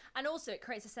 Yeah. And also it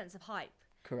creates a sense of hype.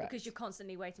 Correct. Because you're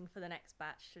constantly waiting for the next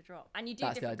batch to drop. And you do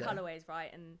That's the different idea. colourways,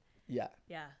 right? And Yeah.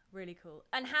 yeah, really cool.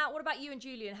 And what about you and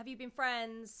Julian? Have you been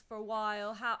friends for a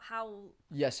while? How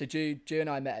Yeah, so Ju and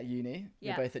I met at uni.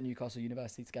 Yeah. We're both at Newcastle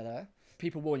University together.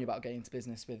 People warn you about getting into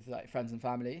business with like friends and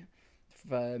family.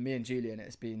 For me and Julian,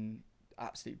 it's been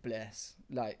absolute bliss.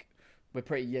 Like, we're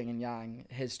pretty yin and yang.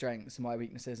 His strengths and my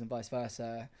weaknesses and vice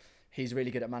versa. He's really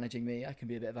good at managing me. I can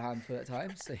be a bit of a handful at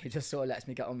times. So he just sort of lets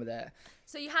me get on with it.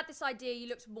 So you had this idea, you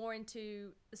looked more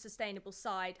into the sustainable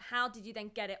side. How did you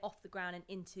then get it off the ground and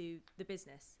into the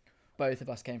business? Both of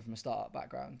us came from a startup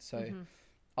background. So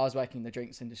I was working in the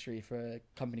drinks industry for a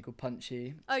company called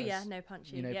Punchy. Oh, So yeah, no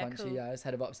Punchy. You know Yeah, Punchy, cool. yeah. I was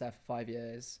head of ops there for 5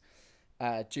 years.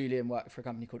 Julian worked for a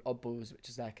company called Oddballs, which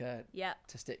is like a Yeah.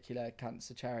 testicular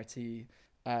cancer charity.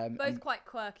 Both And quite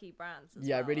quirky brands as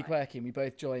yeah, well, really right? quirky. And we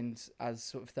both joined as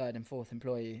sort of third and fourth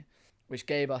employee, which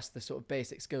gave us the sort of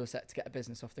basic skill set to get a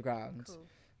business off the ground. Cool.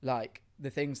 Like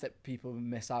the things that people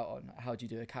miss out on. How do you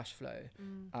do a cash flow?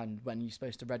 Mm. And when you're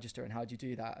supposed to register and how do you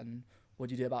do that? And what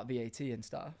do you do about VAT and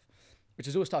stuff? Which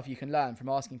is all stuff you can learn from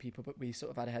asking people, but we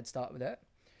sort of had a head start with it.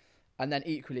 And then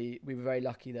equally, we were very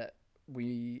lucky that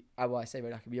I say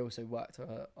very lucky, we also worked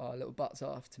our little butts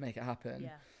off to make it happen.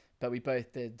 Yeah. But we both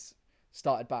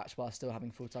started Batch while still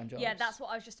having full-time jobs. Yeah, that's what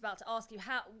I was just about to ask you.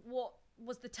 What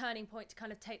was the turning point to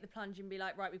kind of take the plunge and be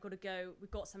like, right, we've got to go,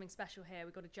 we've got something special here,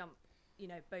 we've got to jump,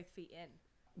 both feet in?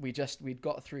 We'd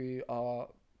got through our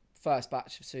first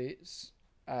batch of suits,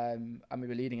 and we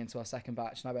were leading into our second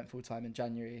batch, and I went full-time in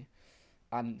January.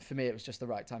 And for me, it was just the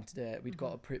right time to do it. We'd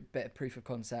got a bit of proof of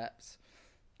concept,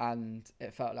 and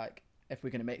it felt like if we're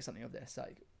going to make something of this,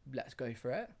 like, let's go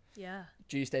for it. Yeah.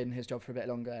 G stayed in his job for a bit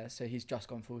longer, so he's just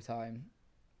gone full-time.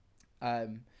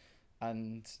 And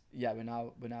yeah, we're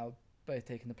now both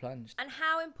taking the plunge. And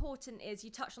how important is,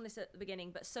 you touched on this at the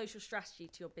beginning, but social strategy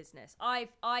to your business? I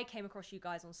came across you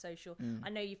guys on social. I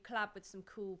know you've collabed with some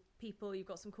cool people. You've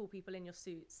got some cool people in your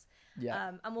suits.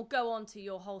 Yeah. And we'll go on to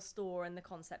your whole store and the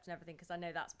concept and everything, because I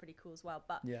know that's pretty cool as well.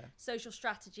 But Yeah. social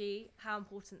strategy, how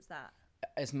important is that?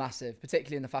 It's massive,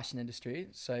 particularly in the fashion industry.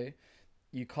 So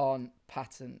you can't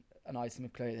patent an item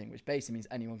of clothing, which basically means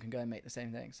anyone can go and make the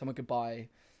same thing. Someone could buy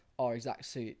our exact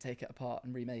suit, take it apart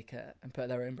and remake it and put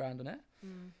their own brand on it.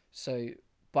 So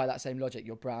by that same logic,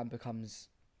 your brand becomes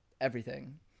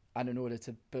everything. And in order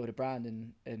to build a brand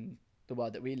in the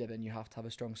world that we live in, you have to have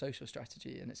a strong social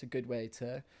strategy. And it's a good way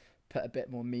to put a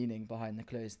bit more meaning behind the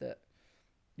clothes that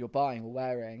you're buying or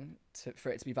wearing,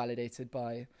 for it to be validated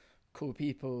by cool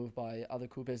people, by other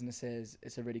cool businesses.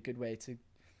 It's a really good way to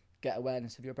get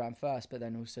awareness of your brand first, but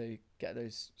then also get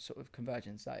those sort of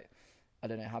conversions. Like, I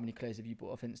don't know, how many clothes have you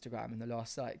bought off Instagram in the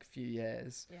last few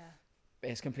years? Yeah.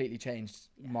 It's completely changed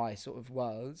my sort of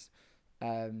world.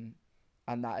 And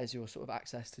that is your sort of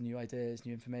access to new ideas,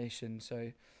 new information.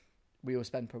 So we all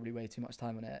spend probably way too much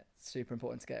time on it. It's super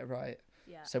important to get it right.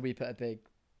 Yeah. So we put a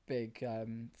big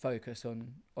focus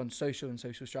on social and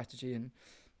social strategy, and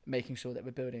making sure that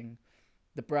we're building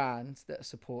the brand that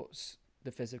supports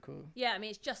the physical. Yeah, I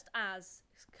mean, it's just as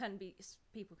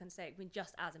people can say,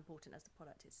 just as important as the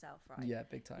product itself, right? Yeah,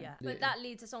 big time. Yeah, but that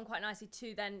leads us on quite nicely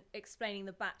to then explaining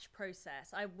the batch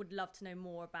process. I would love to know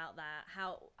more about that,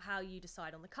 how you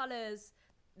decide on the colours,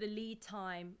 the lead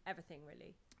time, everything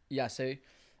really. Yeah, so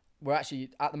we're actually,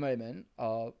 at the moment,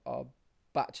 our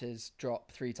batches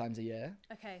drop 3 times a year.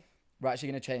 Okay, We're actually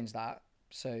going to change that.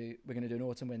 So we're going to do an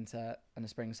autumn, winter and a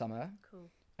spring, summer. cool.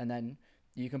 And then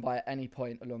you can buy at any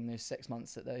point along those 6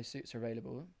 months that those suits are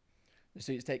available. The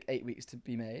suits take 8 weeks to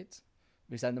be made.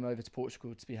 We send them over to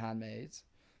Portugal to be handmade.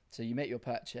 So you make your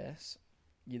purchase,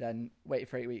 you then wait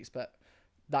for 8 weeks, but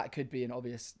that could be an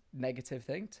obvious negative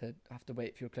thing, to have to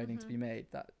wait for your clothing to be made.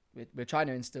 That we're trying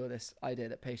to instill this idea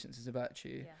that patience is a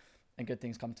virtue, Yeah. and good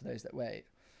things come to those that wait.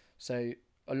 So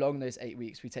along those 8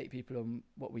 weeks, we take people on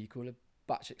what we call a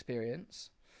batch experience,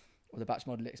 or the batch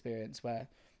model experience, where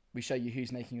we show you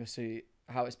who's making your suit,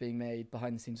 how it's being made,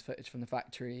 behind the scenes footage from the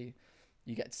factory.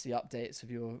 You get to see updates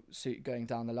of your suit going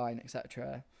down the line,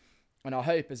 etc. And our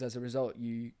hope is, as a result,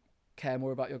 you care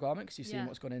more about your garment because you've seen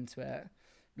what's gone into it.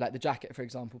 Like the jacket, for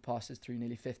example, passes through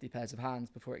nearly 50 pairs of hands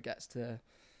before it gets to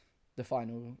the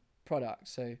final product.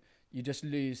 So you just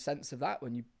lose sense of that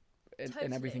when you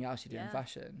in everything else you do in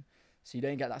fashion. So you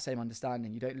don't get that same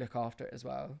understanding. You don't look after it as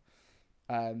well.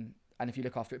 And if you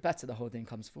look after it better, the whole thing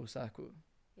comes full circle.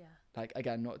 Yeah. Like,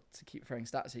 again, not to keep throwing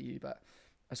stats at you, but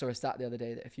I saw a stat the other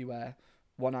day that if you wear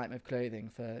one item of clothing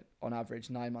for, on average,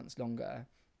 9 months longer,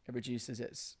 it reduces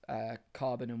its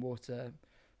carbon and water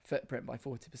footprint by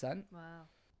 40%. Wow.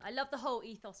 I love the whole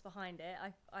ethos behind it.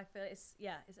 I feel it's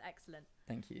excellent.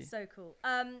 Thank you. So cool.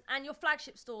 And your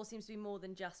flagship store seems to be more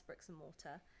than just bricks and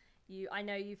mortar.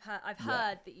 I've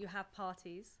heard that you have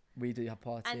parties. We do have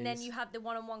parties. And then you have the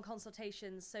one-on-one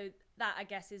consultations. So that, I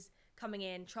guess, is coming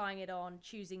in, trying it on,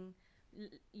 choosing,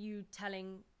 you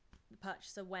telling the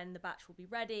purchaser when the batch will be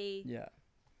ready. Yeah.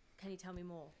 Can you tell me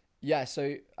more? Yeah,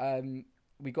 so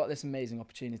we got this amazing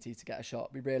opportunity to get a shop.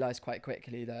 We realised quite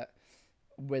quickly that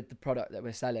with the product that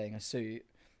we're selling, a suit,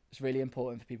 it's really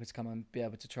important for people to come and be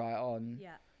able to try it on.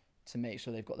 Yeah. To make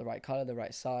sure they've got the right colour, the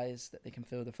right size, that they can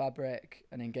feel the fabric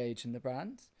and engage in the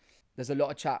brand. There's a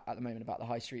lot of chat at the moment about the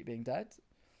high street being dead,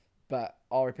 But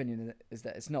our opinion is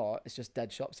that it's not. It's just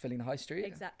dead shops filling the high street.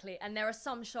 Exactly. And there are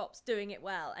some shops doing it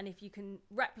well. And if you can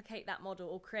replicate that model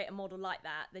or create a model like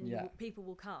that, then people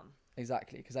will come.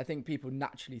 Exactly. Because I think people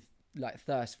naturally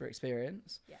thirst for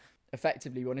experience. Yeah.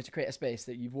 Effectively, we wanted to create a space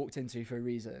that you've walked into for a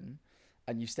reason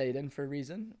and you stayed in for a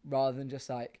reason, rather than just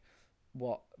like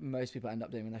what most people end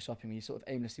up doing when they're shopping, when you sort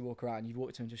of aimlessly walk around, you've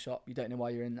walked into a shop, you don't know why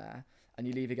you're in there, and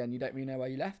you leave again, you don't really know why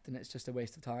you left, and it's just a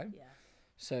waste of time. Yeah.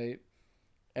 So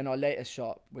in our latest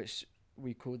shop, which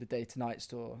we call the day to night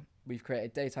store, we've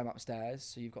created daytime upstairs,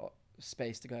 so you've got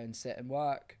space to go and sit and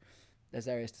work. There's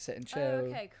areas to sit and chill. Oh,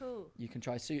 okay, cool. You can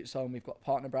try suits on. We've got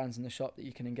partner brands in the shop that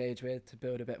you can engage with to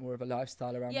build a bit more of a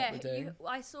lifestyle around what we're doing.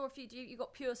 I saw a few. You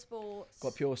got Pure Sports.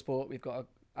 Got Pure Sport. We've got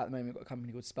at the moment we've got a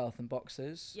company called Spelth and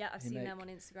Boxers. Yeah, I've seen them on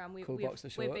Instagram. Cool boxer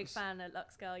we're a big shorts. fan of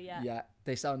Lux Girl. Yeah. Yeah,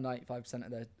 they sell 95%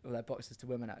 of their boxes to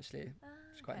women actually,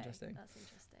 which is quite interesting. That's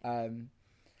interesting.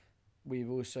 We've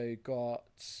also got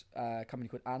a company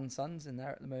called Ann Sons in there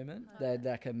at the moment. They're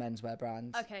like a menswear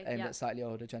brand aimed at slightly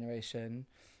older generation.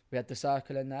 We had The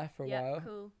Circle in there for a while. Yeah,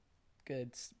 cool.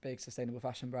 Good, big sustainable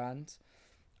fashion brand.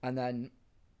 And then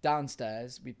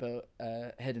downstairs, we built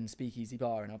a hidden speakeasy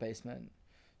bar in our basement.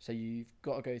 So you've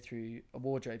got to go through a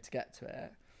wardrobe to get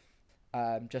to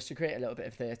it, just to create a little bit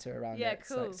of theatre around it.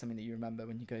 It's like something that you remember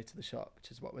when you go to the shop,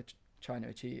 which is what we're trying to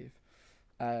achieve.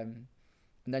 And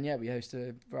then, we host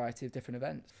a variety of different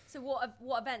events. So what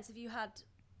events have you had?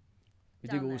 We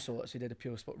do all sorts. We did a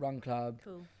Pure Sport Run Club.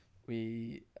 Cool.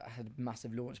 We had a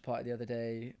massive launch party the other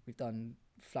day. We've done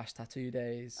flash tattoo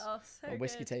days. Oh, so a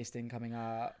whiskey good. tasting coming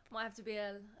up. Might have to be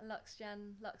a Lux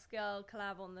Girl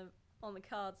collab on the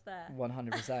cards there.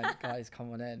 100%. Guys,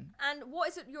 come on in. And what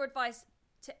is your advice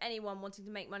to anyone wanting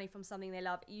to make money from something they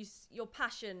love? Your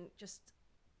passion,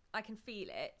 I can feel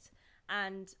it.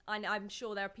 And I'm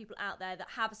sure there are people out there that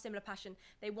have a similar passion.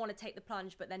 They want to take the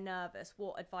plunge, but they're nervous.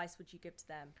 What advice would you give to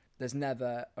them? There's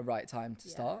never a right time to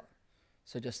start.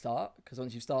 So just start, because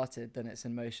once you've started, then it's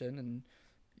in motion,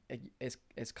 and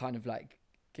it's kind of like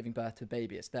giving birth to a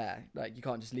baby. It's there. Like, you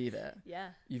can't just leave it. Yeah.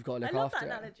 You've got to look I love after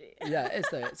that it. analogy. Yeah, it is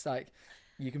though. It's like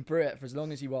you can brew it for as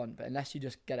long as you want, but unless you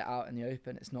just get it out in the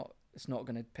open, it's not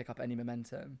going to pick up any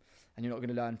momentum, and you're not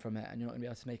going to learn from it, and you're not going to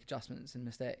be able to make adjustments and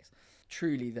mistakes.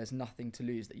 Truly, there's nothing to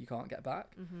lose that you can't get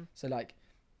back. Mm-hmm. So like,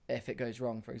 if it goes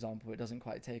wrong, for example, it doesn't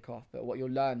quite take off, but what you'll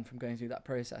learn from going through that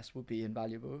process will be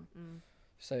invaluable.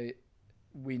 So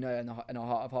we know in our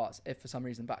heart of hearts, if for some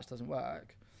reason Batch doesn't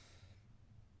work,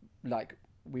 like,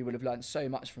 we would have learned so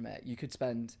much from it. You could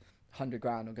spend 100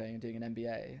 grand on going and doing an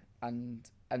MBA and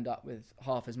end up with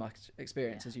half as much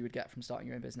experience as you would get from starting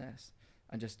your own business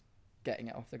and just getting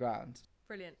it off the ground.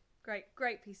 Brilliant.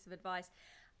 Great piece of advice.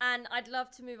 And I'd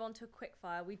love to move on to a quick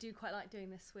fire. We do quite like doing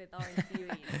this with our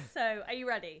interviewees. So are you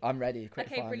ready? I'm ready. Quick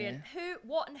fire. Okay, brilliant.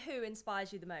 Who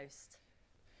inspires you the most?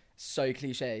 So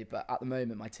cliche, but at the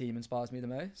moment my team inspires me the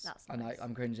most. That's and nice.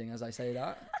 I'm cringing as I say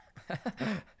that.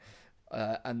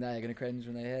 And they're going to cringe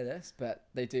when they hear this, but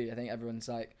they do. I think everyone's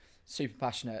like super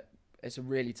passionate. It's a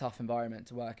really tough environment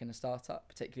to work in a startup,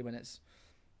 particularly when it's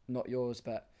not yours,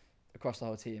 but across the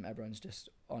whole team, everyone's just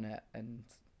on it and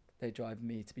they drive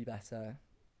me to be better.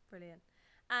 Brilliant.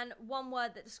 And one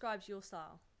word that describes your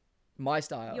style. My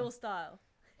style? Your style.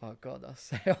 Oh God, that's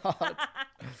so hard.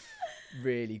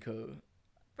 Really cool.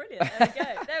 Brilliant.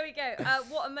 There we go.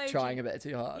 What emoji? Trying a bit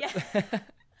too hard. Yeah.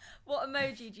 What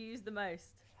emoji do you use the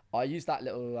most? I use that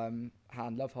little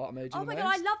hand love heart emoji. Oh my God,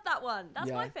 I love that one. That's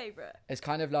my favourite. It's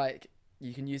kind of like,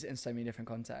 you can use it in so many different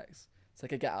contexts. It's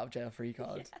like a get out of jail free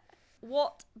card. Yeah.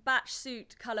 What Batch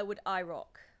suit colour would I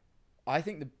rock? I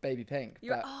think the baby pink.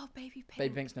 Baby pink.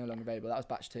 Baby pink's no longer available. That was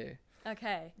Batch 2.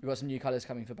 Okay. We've got some new colours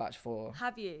coming for Batch 4.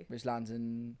 Have you? Which lands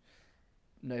in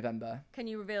November. Can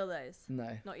you reveal those?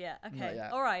 No. Not yet. Okay. Not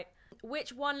yet. All right.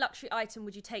 Which one luxury item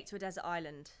would you take to a desert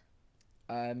island?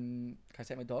 Can I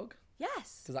take my dog?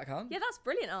 Yes. Does that count? Yeah, that's a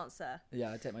brilliant answer.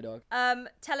 Yeah, I'd take my dog.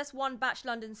 Tell us one Batch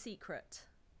London secret.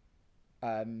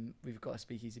 We've got a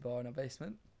speakeasy bar in our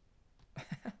basement.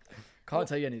 Can't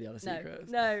tell you any of the other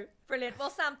secrets. No. Brilliant. Well,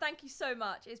 Sam, thank you so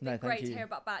much. It's been great to you. hear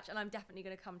about Batch, and I'm definitely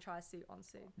going to come try a suit on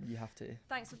soon. You have to.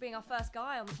 Thanks for being our first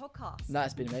guy on the podcast. No,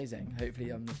 it's been amazing.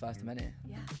 Hopefully I'm the first of many.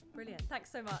 Yeah, brilliant.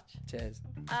 Thanks so much. Cheers.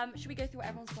 Should we go through what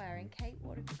everyone's wearing? Kate,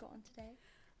 what have you got on today?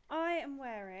 I am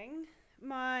wearing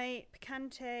my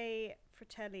Picante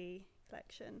Fratelli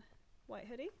collection white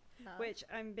hoodie, which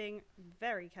I'm being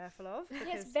very careful of.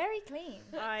 Yeah, it's very clean.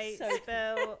 I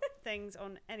spill things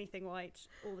on anything white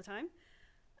all the time.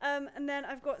 And then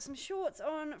I've got some shorts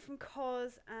on from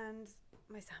COS and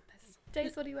my Sambas.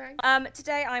 Dace, what are you wearing?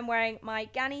 Today I'm wearing my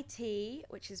Ganni tee,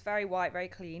 which is very white, very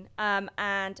clean,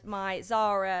 and my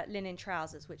Zara linen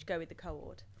trousers, which go with the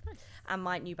co-ord, and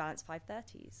my New Balance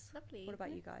 530s. Lovely. What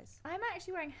about you guys? I'm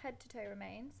actually wearing head to toe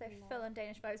Remain, so full on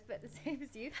Danish vibes, but the same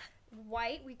as you.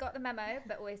 White, we got the memo,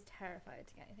 but always terrified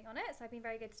to get anything on it, so I've been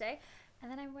very good today. And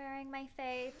then I'm wearing my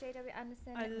fave JW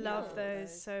Anderson. I love heels.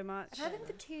 those so much. I've had them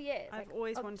for 2 years. I've like,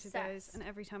 always wanted those, obsessed. and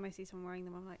every time I see someone wearing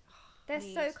them, I'm like, oh, They're I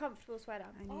so need- comfortable sweater.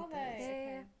 I need Are those. they?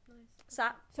 Yeah.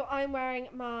 Sat. So I'm wearing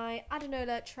my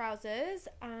Adenola trousers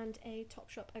and a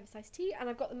Topshop oversized tee, and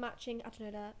I've got the matching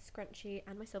Adenola scrunchie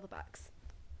and my silverbacks.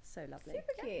 So lovely.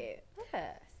 Super cute. Love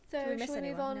it. So Do we miss shall we move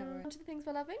anyone? on No, we're- to the things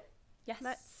we're loving? Yes.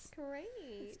 Let's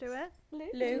Great. do it. Lou,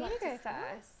 Lou. You go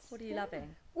first. What are you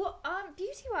loving? Well,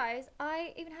 beauty wise,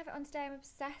 I even have it on today. I'm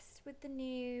obsessed with the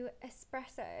new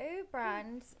espresso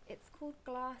brand. It's called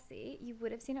Glassy. You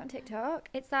would have seen it on TikTok.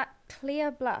 It's that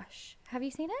clear blush. Have you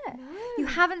seen it? No. You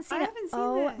haven't seen I it? haven't seen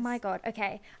Oh this. my god.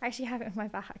 Okay. I actually have it in my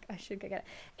bag. I should go get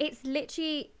it. It's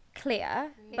literally clear,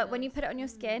 but when you put it on your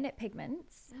skin, it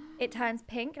pigments. It turns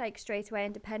pink like straight away,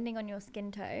 and depending on your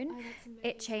skin tone,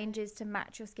 it changes to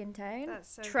match your skin tone.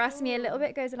 That's so Trust me, a little cool.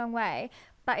 bit goes a long way,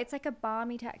 but it's like a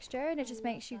balmy texture, and it just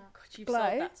makes you God, you've Glow.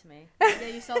 sold that to me. Yeah,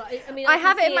 you saw that. I mean, I can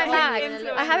have it in see my on bag. you and it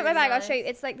looks I have it in my really bag. I'll show you. nice.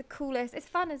 It's like the coolest. It's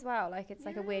fun as well. Like it's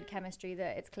like a weird chemistry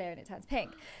that it's clear and it turns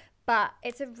pink. But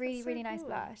it's a really, so really nice cool.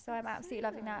 blush. So I'm That's absolutely so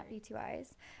loving that nice. beauty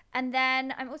wise. And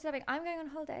then I'm also loving, I'm going on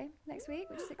holiday next week,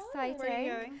 which is exciting. Where are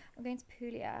you going? I'm going to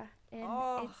Puglia in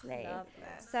Oh, Italy. love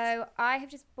So I have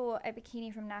just bought a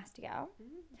bikini from Nasty Gal.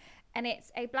 And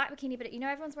it's a black bikini, but you know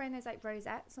everyone's wearing those like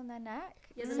rosettes on their neck.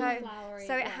 Yeah, the so little flowery,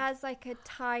 so it yeah. has like a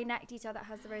tie neck detail that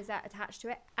has the rosette attached to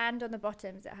it, and on the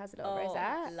bottoms it has a little Oh,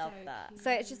 rosette. love that.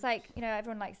 So it's just like, you know,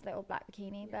 everyone likes a little black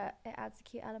bikini, but it adds a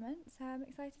cute element. So I'm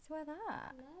excited to wear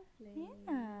that. Lovely.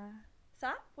 Yeah.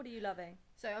 Sat, what are you loving?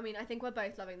 So, I mean, I think we're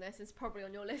both loving this. It's probably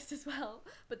on your list as well.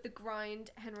 But the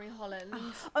Grind Henry Holland.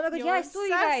 Oh my god, You're yeah, I saw you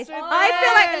guys. obsessed with I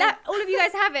feel it. like all of you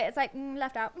guys have it. It's like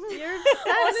left out. You're obsessed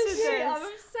with Honestly, I'm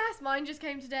this. obsessed. Mine just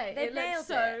came today. They It looks nailed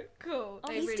so it. cool. Oh,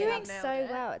 They he's really doing have nailed so it.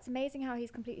 well. It's amazing how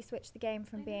he's completely switched the game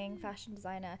from being fashion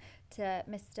designer to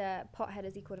Mr. Pothead,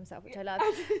 as he called himself, which I love.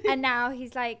 And now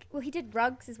he's like, well, he did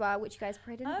rugs as well, which you guys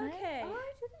probably didn't know. Okay. Oh,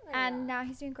 I didn't know And that. now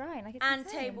he's doing grind. Like it's And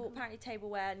insane. apparently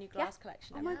tableware, new glass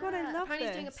collection. Oh my god, I love Apparently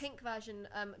this. he's doing a pink version.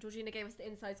 Georgina gave us the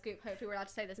inside scoop. Hopefully we're allowed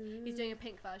to say this. He's doing a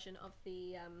pink version of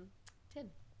the tin.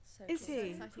 So Is cool. he?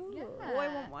 Exciting. Cool. Yeah. Oh,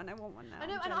 I want one. I want one now. I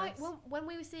know, I'm and jealous. when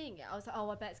we were seeing it, I was like, oh,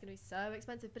 I bet it's going to be so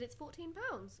expensive, but it's £14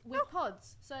 with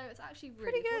pods, so it's actually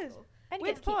really Pretty good. affordable. And you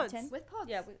With get to keep the pods. tin. With pods.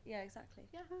 Yeah, exactly.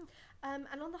 Yeah.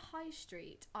 And on the high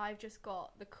street, I've just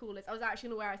got the coolest. I was actually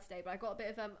going to wear it today, but I got a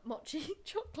bit of mochi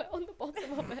chocolate on the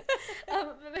bottom of it.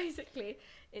 But basically,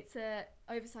 it's a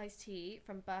oversized tee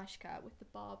from Bershka with the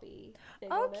Barbie thing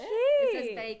Oh, on it. It says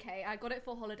cute. vacay. I got it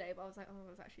for holiday, but I was like, oh,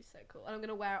 that's actually so cool. And I'm going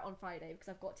to wear it on Friday because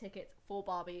I've got tickets for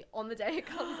Barbie on the day it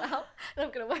comes out. And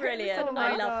I'm going to wear Brilliant. it. Oh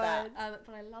my I love that.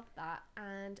 But I love that.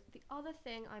 And the other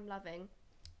thing I'm loving,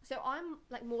 so I'm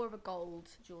like more of a gold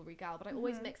jewelry gal, but I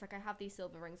always mix, like I have these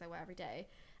silver rings I wear every day,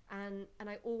 and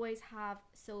I always have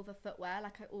silver footwear.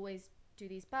 Like I always do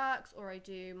these Birks, or I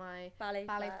do my Ballet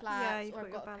flats, Yeah, you've or got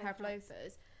I've your got a ballet pair of flats.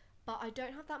 loafers. But I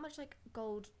don't have that much like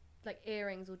gold like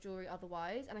earrings or jewelry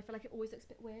otherwise, and I feel like it always looks a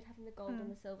bit weird having the gold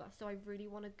and the silver. So I really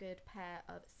want a good pair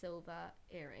of silver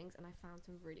earrings, and I found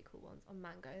some really cool ones on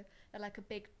Mango. They're like a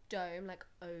big dome, like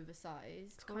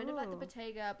oversized, kind of like the Cool.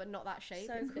 Bottega, but not that shape.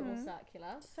 So It's a bit more cool.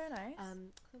 circular. So nice.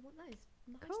 So I want those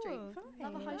on the high Cool. street.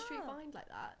 Love a high street Yeah. find like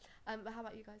that. But how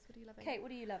about you guys? What are you loving? Kate, what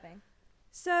are you loving?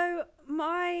 So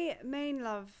my main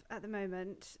love at the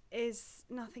moment is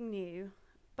nothing new,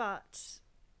 but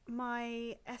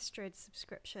my Estrid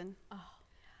subscription. Oh.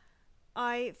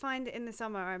 I find in the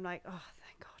summer I'm like, oh,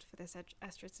 thank God for this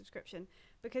Estrid subscription,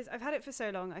 because I've had it for so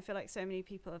long. I feel like so many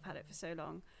people have had it for so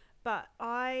long, but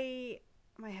my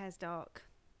hair's dark.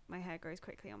 My hair grows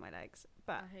quickly on my legs,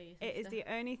 but I hear you, it is sister.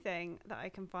 the only thing that I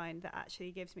can find that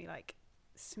actually gives me like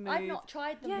smooth. I've not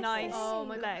tried them. Yes, before. yes. Oh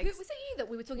my god! legs. Was it you that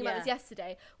we were talking about Yeah. this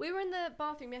yesterday? We were in the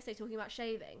bathroom yesterday talking about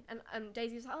shaving, and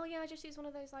Daisy was like, "Oh yeah, I just use one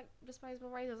of those like disposable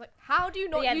razors." I was like, "How do you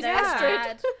not yeah, use they're Estrid?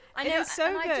 bad. I It know, is so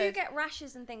and I do good. get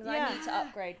rashes and things. Yeah. I need to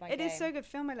upgrade my It game. is so good.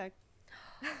 Feel my leg.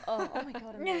 Oh my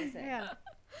god, amazing. Yeah,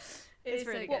 It's really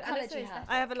really good. good. What And colour it's do you so have?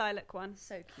 I have a lilac one.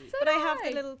 So cute. But I have the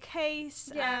do I. little case,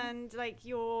 Yeah. and like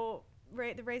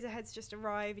the razor heads just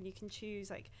arrive, and you can choose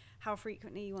like how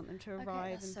frequently you want them to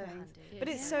arrive That's and so things. handy. But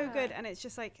it's so Yeah. good, and it's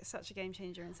just like such a game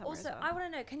changer in summer Also, as well. I want to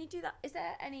know, can you do that? Is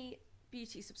there any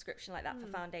beauty subscription like that for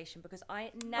Mm. foundation? Because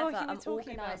I you never were am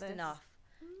talking about organised this. enough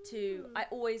to. I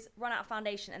always run out of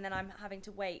foundation, and then I'm having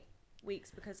to wait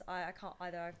weeks because I can't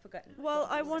either. I've forgotten. Well,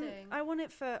 I want Interesting.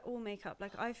 it for all makeup.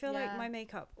 Like I feel like Yeah. my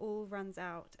makeup all runs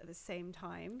out at the same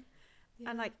time,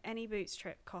 and like any Boots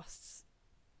trip costs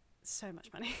so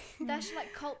much money. There should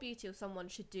like Cult Beauty or someone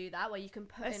should do that where you can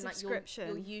put A in like subscription.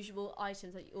 your usual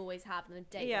items that you always have and a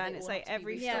date. Yeah, where and they it's all like have to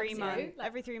be every restocked 3 to. months. Like,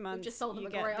 Every 3 months, just sold them you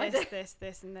a get great this, idea.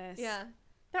 this, and this. Yeah.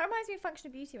 That reminds me of Function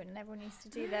of Beauty when everyone used to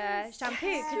do their shampoo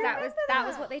because that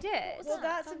was what they did. was Well, that?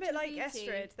 that's a Function bit like Beauty.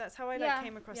 Estrid. That's how I Yeah.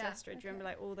 came across Yeah. Estrid. Do you remember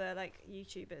like all the like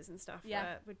YouTubers and stuff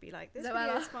Yeah. would be like, this Zoella.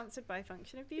 video is sponsored by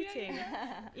Function of Beauty.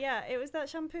 Yeah, it was that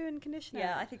shampoo and conditioner.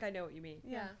 Yeah, I think I know what you mean.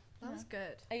 Yeah. That was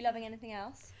good. Are you loving anything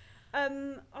else?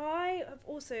 I have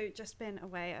also just been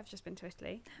away. I've just been to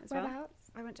Italy as well.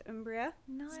 Whereabouts? I went to Umbria,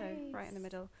 Nice. so right in the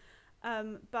middle.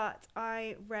 But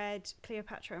I read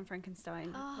Cleopatra and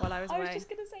Frankenstein while I was away. I was just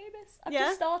gonna say this. I've Yeah?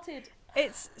 just started.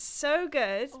 It's so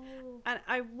good. Oh. And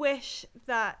I wish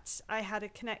that I had a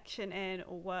connection in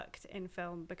or worked in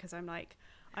film because I'm like,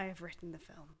 I have written the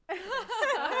film.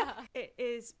 It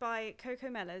is by Coco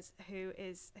Mellors, who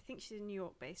is, I think she's a New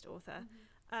York based author.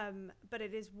 But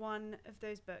it is one of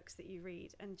those books that you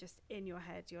read and just in your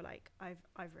head you're like,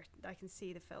 I've written, I can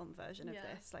see the film version of Yeah.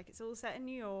 this. Like it's all set in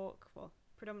New York, well,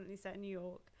 predominantly set in New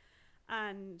York.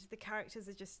 And the characters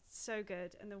are just so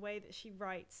good, and the way that she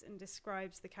writes and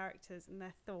describes the characters and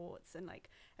their thoughts and like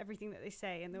everything that they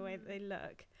say and the way that they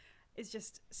look is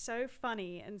just so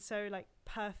funny and so like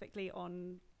perfectly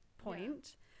on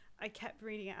point. I kept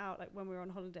reading it out, like when we were on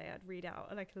holiday I'd read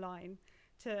out like a line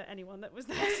to anyone that was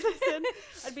there to listen.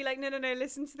 I'd be like, no,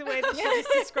 listen to the way that she just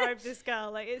described this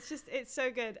girl. Like it's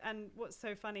so good. And what's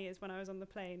so funny is when I was on the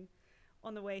plane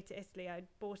on the way to Italy, I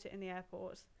bought it in the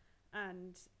airport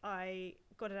and I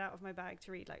got it out of my bag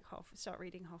to read start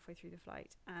reading halfway through the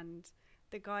flight, and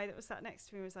the guy that was sat next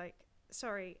to me was like,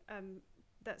 sorry,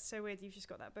 that's so weird you've just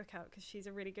got that book out because she's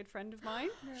a really good friend of mine.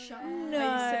 I used to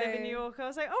live in New York. I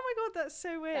was like, oh my god, that's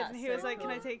so weird. That's and he so was like, can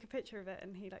I cool. take a picture of it?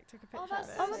 And he like took a picture that's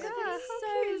of it. Oh my so god, Yeah, that's how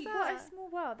so cute is what a that? small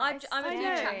world. I'm That a is few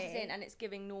know. chapters in, and it's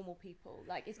giving normal people.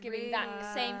 Like it's giving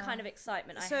that same kind of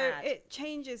excitement So I had. it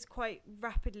changes quite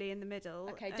rapidly in the middle.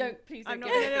 Okay, and don't please I'm don't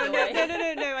not. give it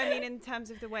away. No. I mean, in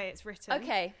terms of the way it's written.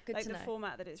 Okay, good like to the know.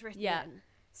 format that it's written Yeah. in.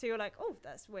 So you're like, oh,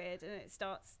 that's weird, and it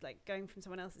starts like going from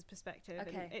someone else's perspective.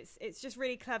 Okay. And it's just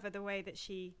really clever the way that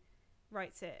she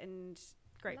writes it, and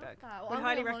great Love book. that. Well, Would I'm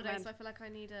highly on holiday, recommend. so I feel like I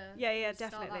need to Yeah,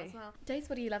 start that definitely. as well. Dace,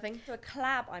 what are you loving? So a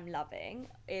collab I'm loving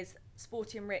is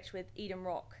Sporty and Rich with Eden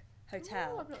Rock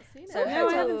Hotel. Oh, I've not seen So it. No,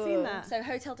 I Hotel- haven't seen that. So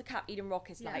Hotel de Cap Eden Rock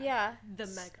is Yeah. like yeah. The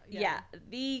mega. yeah,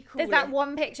 the coolest. There's that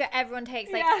one picture everyone takes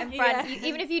like Yeah. in front. Yeah.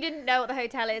 Even if you didn't know what the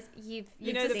hotel is, you've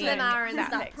know the seen Slim Aaron's, that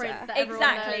picture. print that everyone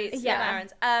Exactly, knows. Slim Yeah.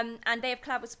 Aaron's. And they have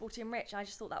collab with Sporty and Rich. I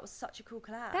just thought that was such a cool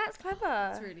collab. That's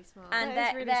clever. It's really smart. and That is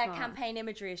their really their smart. campaign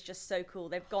imagery is just so cool.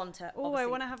 They've gone to Oh, I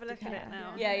obviously- want to have a look at it Yeah.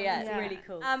 now. Yeah, it's Yeah. really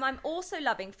cool. I'm also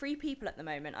loving Free People at the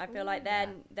moment. I feel like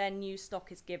their new stock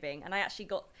is giving, and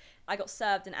I got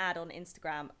served an ad on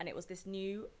Instagram, and it was this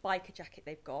new biker jacket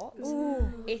they've got.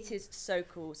 It is so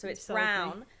cool. So it's sold me.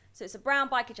 brown. So it's a brown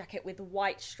biker jacket with a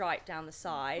white stripe down the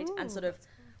side and sort of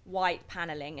white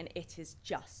paneling, and it is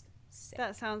just sick.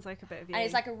 That sounds like a bit of you. And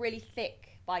it's like a really thick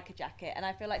biker jacket, and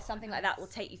I feel like something like that will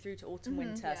take you through to autumn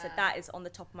winter. So Yeah. that is on the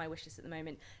top of my wish list at the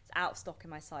moment. It's out of stock in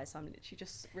my size, so I'm literally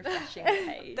just refreshing the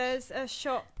page. There's a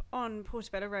shop on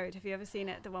Portobello Road. Have you ever seen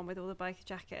it? The one with all the biker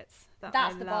jackets. That's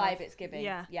I the love. vibe it's giving.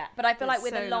 Yeah. But I feel like It's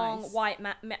with a so long nice. white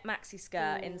maxi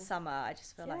skirt in summer, I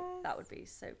just feel like that would be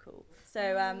so cool.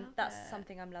 So that's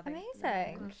something I'm loving.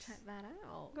 Amazing. Gotta check that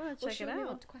out. Go and Well, check shall it we move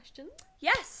out. on to questions?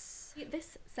 Yes.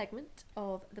 This segment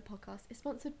of the podcast is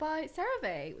sponsored by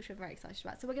CeraVe, which we're very excited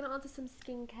about. So we're going to answer some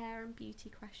skincare and beauty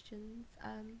questions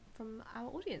from our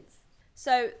audience.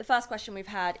 So the first question we've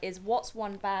had is, what's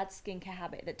one bad skincare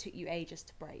habit that took you ages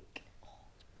to break?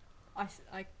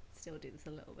 I still do this a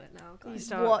little bit now, You guys.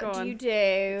 start. What go do on. you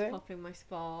do? Popping my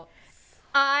spots.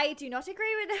 I do not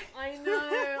agree with it. I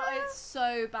know, it's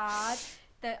so bad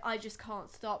that I just can't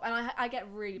stop. And I get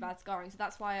really bad scarring, so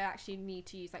that's why I actually need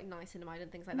to use like niacinamide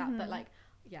and things like that. But like,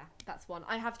 yeah, that's one.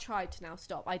 I have tried to now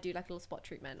stop. I do like a little spot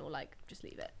treatment or like just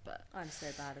leave it. But I'm so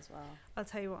bad as well. I'll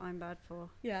tell you what I'm bad for.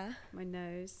 yeah. My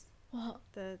nose. What?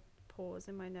 The pores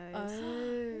in my nose.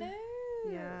 Oh. No.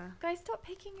 Yeah. Guys, stop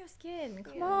picking your skin.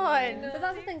 Come Yeah. on. But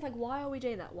that's the thing. It's like, why are we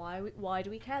doing that? Why do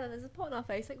we care that there's a spot on our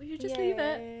face? Like, we should just leave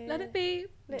it. Let it be.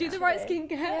 Do the right Literally.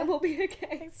 skincare, and we'll be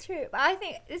okay. It's true. But I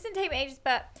think this didn't take me ages,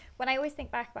 but when I always think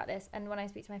back about this, and when I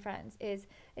speak to my friends, is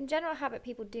in general habit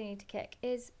people do need to kick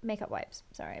is makeup wipes.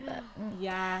 Sorry, but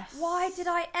Yes. Why did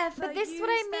I ever? but this is what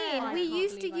I mean. I We can't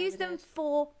used to believe I use ever them did.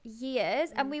 for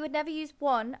years, and we would never use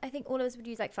one. I think all of us would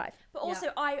use like 5. But also,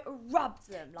 I rubbed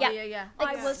them. Yeah. Yeah, yeah. I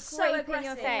Like, was so scraping aggressive,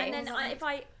 your and face. then if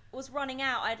I was running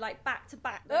out, I'd like back to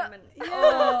back them, and that's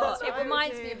what it I would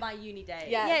reminds do. me of my uni days.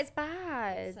 Yeah. Yeah, it's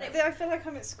bad. I feel like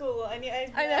I'm at school and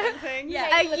yet I know. things.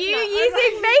 Yeah. Are you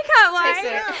using makeup wipes?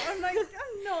 Yeah, I'm like,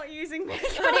 I'm not using makeup.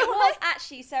 But it was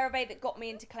actually CeraVe that got me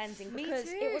into cleansing Me because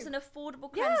too. it was an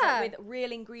affordable cleanser Yeah. with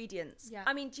real ingredients. Yeah.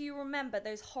 I mean, do you remember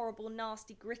those horrible,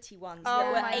 nasty, gritty ones Oh that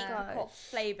were my apricot gosh.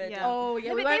 flavoured? Yeah. Oh, yeah.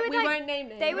 No, we but they won't, would, we like- won't name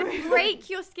names. They would break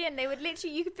your skin. They would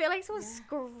literally, you could feel like someone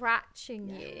scratching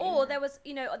you. Or there was,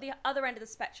 at the other end of the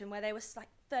spectrum where they were like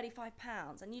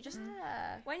 £35, and you just,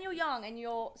 Yeah. when you're young and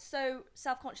you're so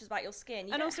self-conscious about your skin,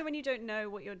 you And don't also when you don't know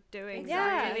what you're doing,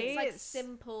 Exactly. really, It's like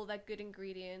simple, they're good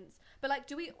ingredients. But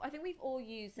like, I think we've all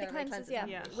used The CeraVe cleansers, cleansers. yeah. haven't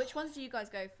Yeah. we? Which ones do you guys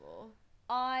go for?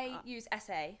 I use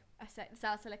SA.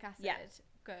 Salicylic acid. Yeah.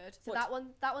 Good. So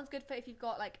What- that one's good for if you've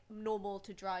got like normal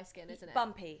to dry skin, isn't it?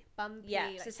 Bumpy. Bumpy. Yeah,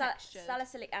 like, so textured.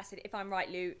 salicylic acid, if I'm right,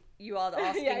 Lou, you are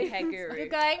our Yeah, skincare You're guru.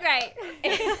 going great.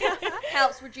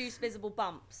 Helps reduce visible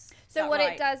bumps. Is So that what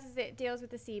right? it does is it deals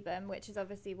with the sebum, which is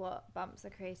obviously what bumps are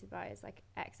created by, is like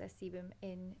excess sebum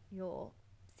in your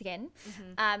skin,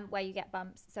 where you get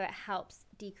bumps. So it helps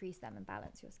decrease them and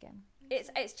balance your skin.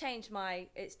 It's changed my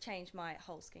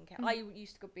whole skincare. I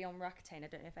used to be on Roaccutane. I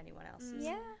don't know if anyone else has.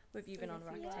 Yeah. Have you been on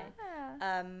Roaccutane?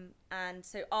 Yeah. And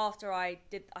so after I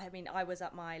was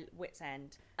at my wit's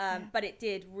end, but it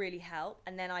did really help.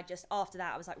 And then after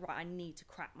that, I was like, right, I need to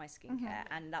crack my skincare,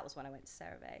 and that was when I went to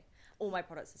CeraVe. All my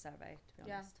products are CeraVe, to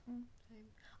be honest. Same.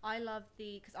 I love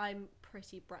because I'm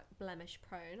pretty blemish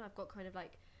prone. I've got kind of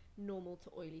like normal to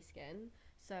oily skin.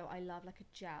 So I love like a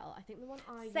gel. I think the one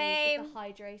I use Same. is the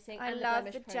hydrating. I and love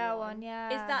blemish the prone gel one, yeah.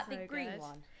 Is that so the green good.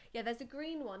 one? Yeah, there's a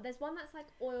green one. There's one that's like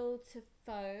oil to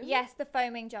foam. Yes, the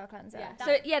foaming gel cleanser. Yeah,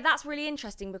 So yeah, that's really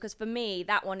interesting because for me,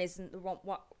 that one isn't the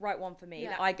right one for me.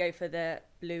 Yeah. I go for the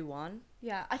blue one.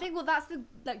 Yeah, I think that's the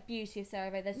like beauty of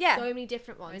CeraVe. There's Yeah. so many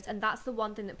different ones, and that's the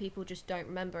one thing that people just don't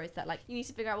remember is that like you need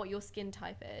to figure out what your skin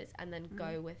type is and then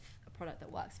go with a product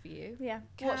that works for you. Yeah.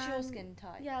 What's your skin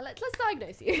type? Yeah, let's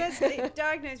diagnose you. Let's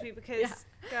diagnose me because,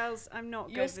 girls, I'm not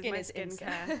Your good skin with is my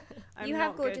skincare. I'm You not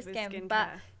have good gorgeous with skin, skincare. but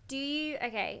do you,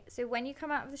 so when you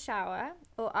come out of the shower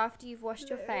or after you've washed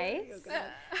your face,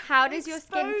 how does your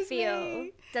skin Expose feel?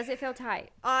 me. Does it feel tight?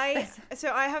 I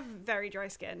have very dry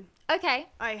skin. Okay.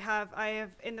 I have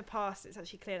in the past, it's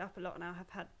actually cleared up a lot now. I've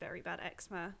had very bad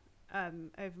eczema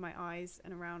over my eyes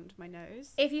and around my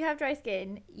nose. If you have dry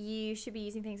skin, you should be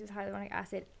using things with hyaluronic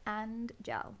acid and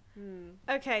gel.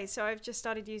 Okay, so I've just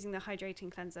started using the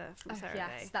hydrating cleanser from CeraVe.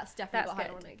 Yes, that's definitely That's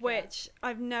got good. hyaluronic. Which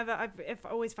I've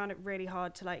always found it really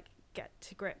hard to like get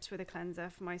to grips with a cleanser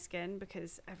for my skin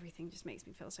because everything just makes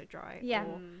me feel so dry Yeah.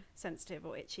 or sensitive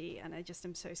or itchy, and I just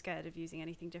am so scared of using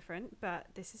anything different. But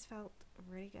this has felt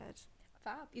really good.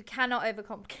 Fab. You cannot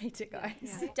overcomplicate it, guys.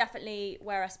 Yeah. Definitely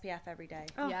wear SPF every day.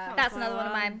 Oh, Yeah. that was That's my another one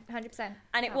of mine, 100%.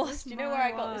 And it That was, was do you know my where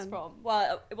I got this one. from?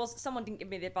 Well, it was, someone didn't give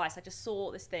me the advice. I just saw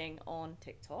this thing on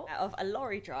TikTok of a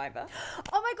lorry driver.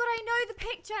 Oh my god, I know the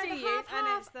picture. Do the you? half. And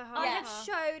it's the I half. have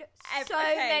showed so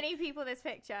Okay. many people this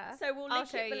picture. So we'll I'll link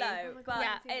show it you. below. Oh my God, but I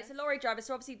haven't seen it's a this. lorry driver,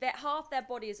 so obviously half their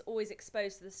body is always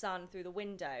exposed to the sun through the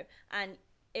window. And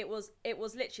it was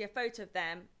literally a photo of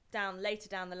them later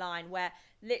down the line where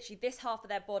literally this half of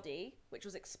their body, which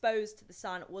was exposed to the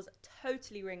sun, was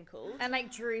totally wrinkled, And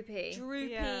like droopy.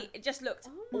 droopy. Yeah. It just looked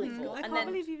my awful. God. I And can't then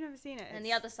believe you've never seen it. and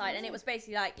the other side, and it was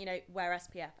basically like, wear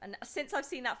SPF. And since I've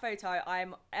seen that photo,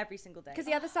 I'm every single day. Because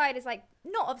the other side is like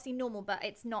not obviously normal, but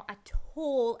it's not at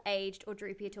all aged or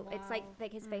droopy at all. It's like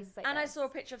his face is like And I this. saw a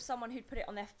picture of someone who'd put it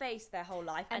on their face their whole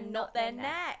life and, And not not their their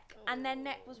neck. And their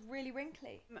neck was really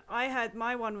wrinkly. I had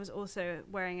my one was also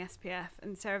wearing SPF,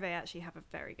 and CeraVe actually have a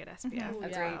very good SPF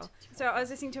as Agreed. well. So I was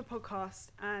listening to a podcast,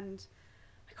 and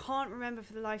I can't remember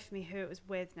for the life of me who it was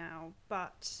with now,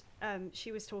 but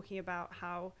she was talking about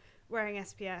how wearing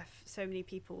SPF, so many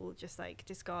people just like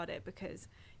discard it because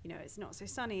it's not so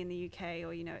sunny in the UK,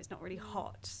 or it's not really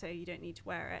hot, so you don't need to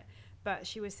wear it. But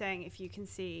she was saying if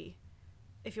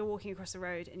you're walking across the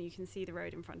road and you can see the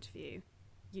road in front of you,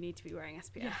 you need to be wearing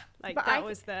SPF. Yeah. Like But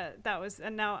that was,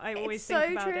 and now I always it's think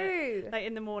so about true. it. Like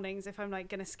in the mornings, if I'm like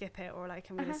gonna skip it, or like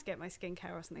I'm gonna skip my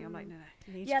skincare or something, I'm like, no,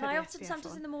 you need Yeah, to and put I the often, SPF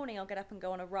sometimes on. in the morning, I'll get up and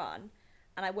go on a run.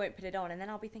 and I won't put it on, and then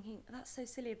I'll be thinking, that's so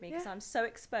silly of me because I'm so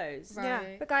exposed. Yeah.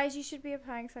 But guys, you should be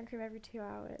applying sun cream every 2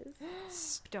 hours.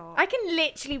 Stop. I can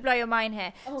literally blow your mind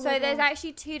here. Oh So my there's gosh.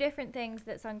 actually 2 different things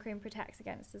that sun cream protects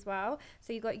against as well.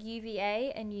 So you've got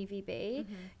UVA and UVB.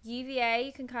 UVA,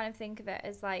 you can kind of think of it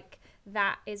as like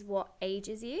that is what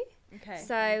ages you. Okay.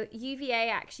 So UVA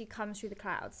actually comes through the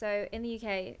clouds. So in the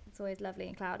UK, it's always lovely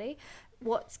and cloudy.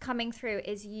 What's coming through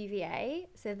is UVA.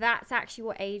 So that's actually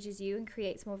what ages you and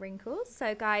creates more wrinkles.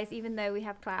 So guys, even though we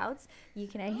have clouds, you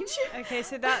can age. Okay,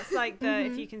 so that's like the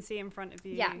if you can see in front of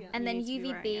you. Yeah. you And then need to be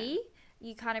wearing UVB, it.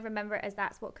 you kind of remember it as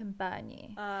that's what can burn you.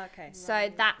 Okay.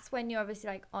 So that's when you're obviously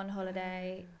like on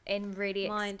holiday in really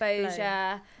Mind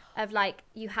exposure of like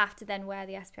you have to then wear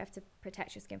the SPF to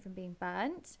protect your skin from being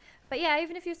burnt. But yeah,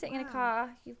 even if you're sitting in a car,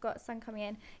 you've got sun coming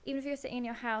in. Even if you're sitting in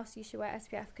your house, you should wear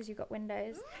SPF because you've got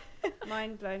windows.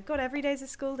 Mind blown. God, every day's a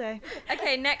school day.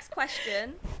 Okay, next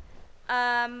question.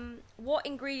 What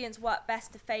ingredients work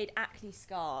best to fade acne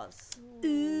scars?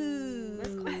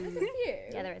 There's a few.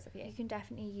 Yeah, there is a few. You can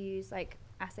definitely use like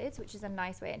acids, which is a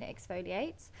nice way and it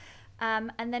exfoliates.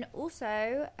 And then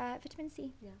also vitamin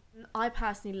C. Yeah. I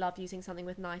personally love using something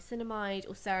with niacinamide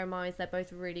or ceramides. They're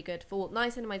both really good for,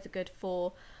 niacinamides are good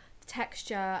for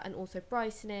texture and also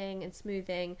brightening and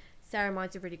smoothing.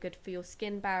 Ceramides are really good for your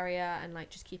skin barrier and like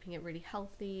just keeping it really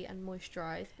healthy and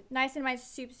moisturized. Niacinamide is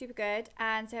super, super good,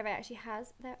 and CeraVe actually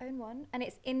has their own one, and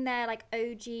it's in their like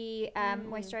OG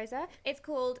moisturizer. It's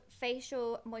called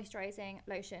Facial Moisturizing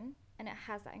Lotion, and it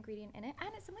has that ingredient in it, and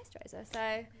it's a moisturizer.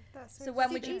 So That's So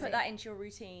when would super you easy. put that into your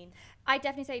routine? I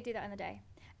definitely say do that in the day.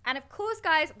 And of course,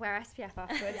 guys, wear SPF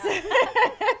afterwards.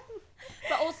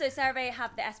 But also, CeraVe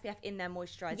have the SPF in their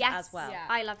moisturizer Yes, as well. Yeah.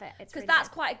 I love it. It's Because really that's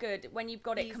good. quite good when you've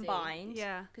got it Easy. combined.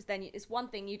 Yeah. Because then it's one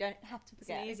thing you don't have to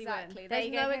forget. easy win. Exactly. There There's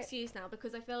you go. no excuse now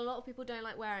because I feel a lot of people don't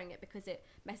like wearing it because it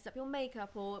messes up your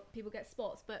makeup or people get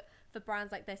spots. But for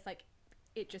brands like this, like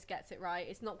it just gets it right.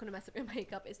 It's not going to mess up your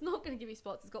makeup. It's not going to give you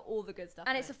spots. It's got all the good stuff.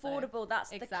 And in it's it, so- affordable. That's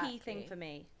the key Exactly. thing for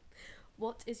me.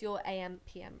 What is your AM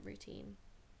PM routine?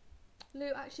 Lou,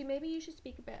 actually, maybe you should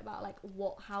speak a bit about like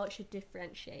how it should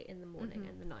differentiate in the morning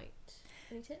and the night.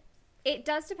 Any tips? It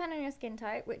does depend on your skin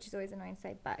type, which is always annoying to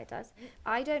say, but it does.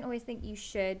 I don't always think you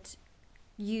should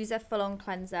use a full-on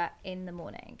cleanser in the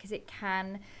morning because it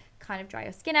can kind of dry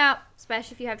your skin out,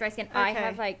 especially if you have dry skin. I Okay.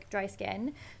 have like dry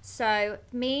skin. So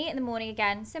me in the morning,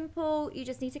 again, simple. You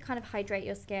just need to kind of hydrate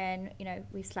your skin. You know,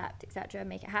 we've slept, etc.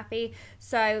 Make it happy.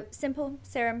 So simple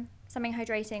serum, something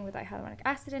hydrating with like hyaluronic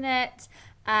acid in it,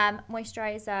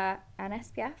 moisturizer and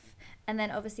SPF. And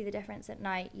then obviously the difference at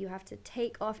night, you have to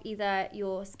take off either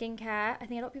your skincare. I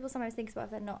think a lot of people sometimes think about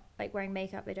if they're not like wearing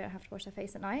makeup, they don't have to wash their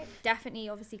face at night. Definitely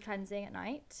obviously cleansing at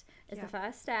night is the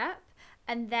first step.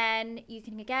 And then you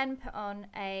can again put on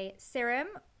a serum,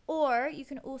 or you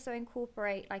can also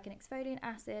incorporate like an exfoliant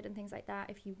acid and things like that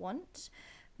if you want.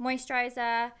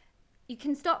 Moisturizer, you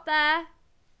can stop there,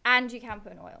 and you can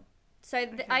put an oil. So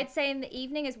I'd say in the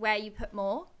evening is where you put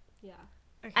more, Yeah.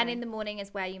 Okay. and in the morning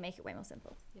is where you make it way more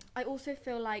simple. I also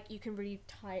feel like you can really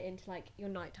tie it into like your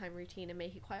nighttime routine and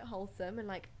make it quite wholesome and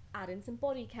like add in some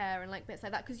body care and like bits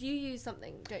like that because you use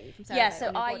something, don't you, from CeraVe Yeah, so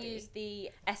on your I body? use the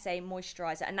SA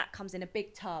moisturizer, and that comes in a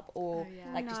big tub or Oh,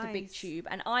 yeah. like just a big Nice. tube.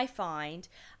 And I find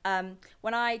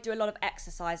when I do a lot of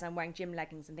exercise and I'm wearing gym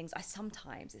leggings and things, I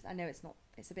sometimes, I know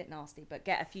it's a bit nasty, but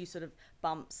get a few sort of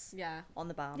bumps Yeah. on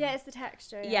the bum. Yeah, it's the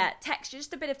texture. Yeah, texture,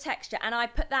 just a bit of texture. And I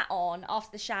put that on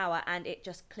after the shower and it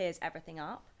just clears everything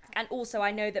up. And also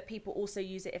I know that people also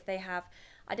use it if they have,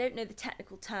 I don't know the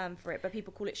technical term for it, but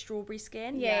people call it strawberry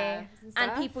skin. Yeah.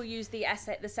 And people use the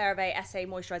CeraVe SA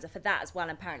moisturizer for that as well,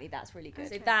 and apparently that's really good.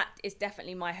 So that is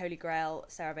definitely my holy grail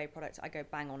CeraVe product. I go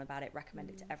bang on about it, recommend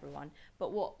it to everyone.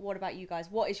 But what about you guys?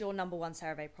 What is your number one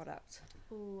CeraVe product?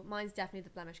 Ooh, mine's definitely the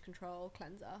blemish control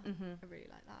cleanser. I really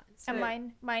like that.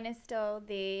 And mine is still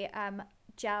the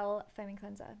gel foaming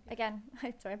cleanser. Again,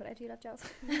 I'm sorry, but I do love gels.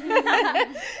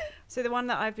 So the one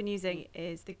that I've been using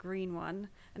is the green one,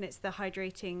 and it's the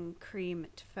hydrating cream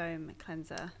to foam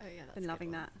cleanser. Oh yeah, that's Been a good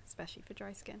loving one. that, especially for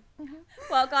dry skin.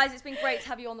 Well, guys, it's been great to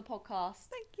have you on the podcast.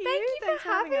 Thank you. Thank you Thanks for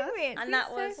having us. me. It's And been that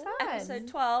so was fun. episode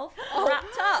 12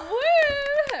 wrapped up. Woo!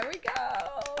 There we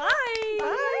go. Bye.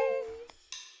 Bye.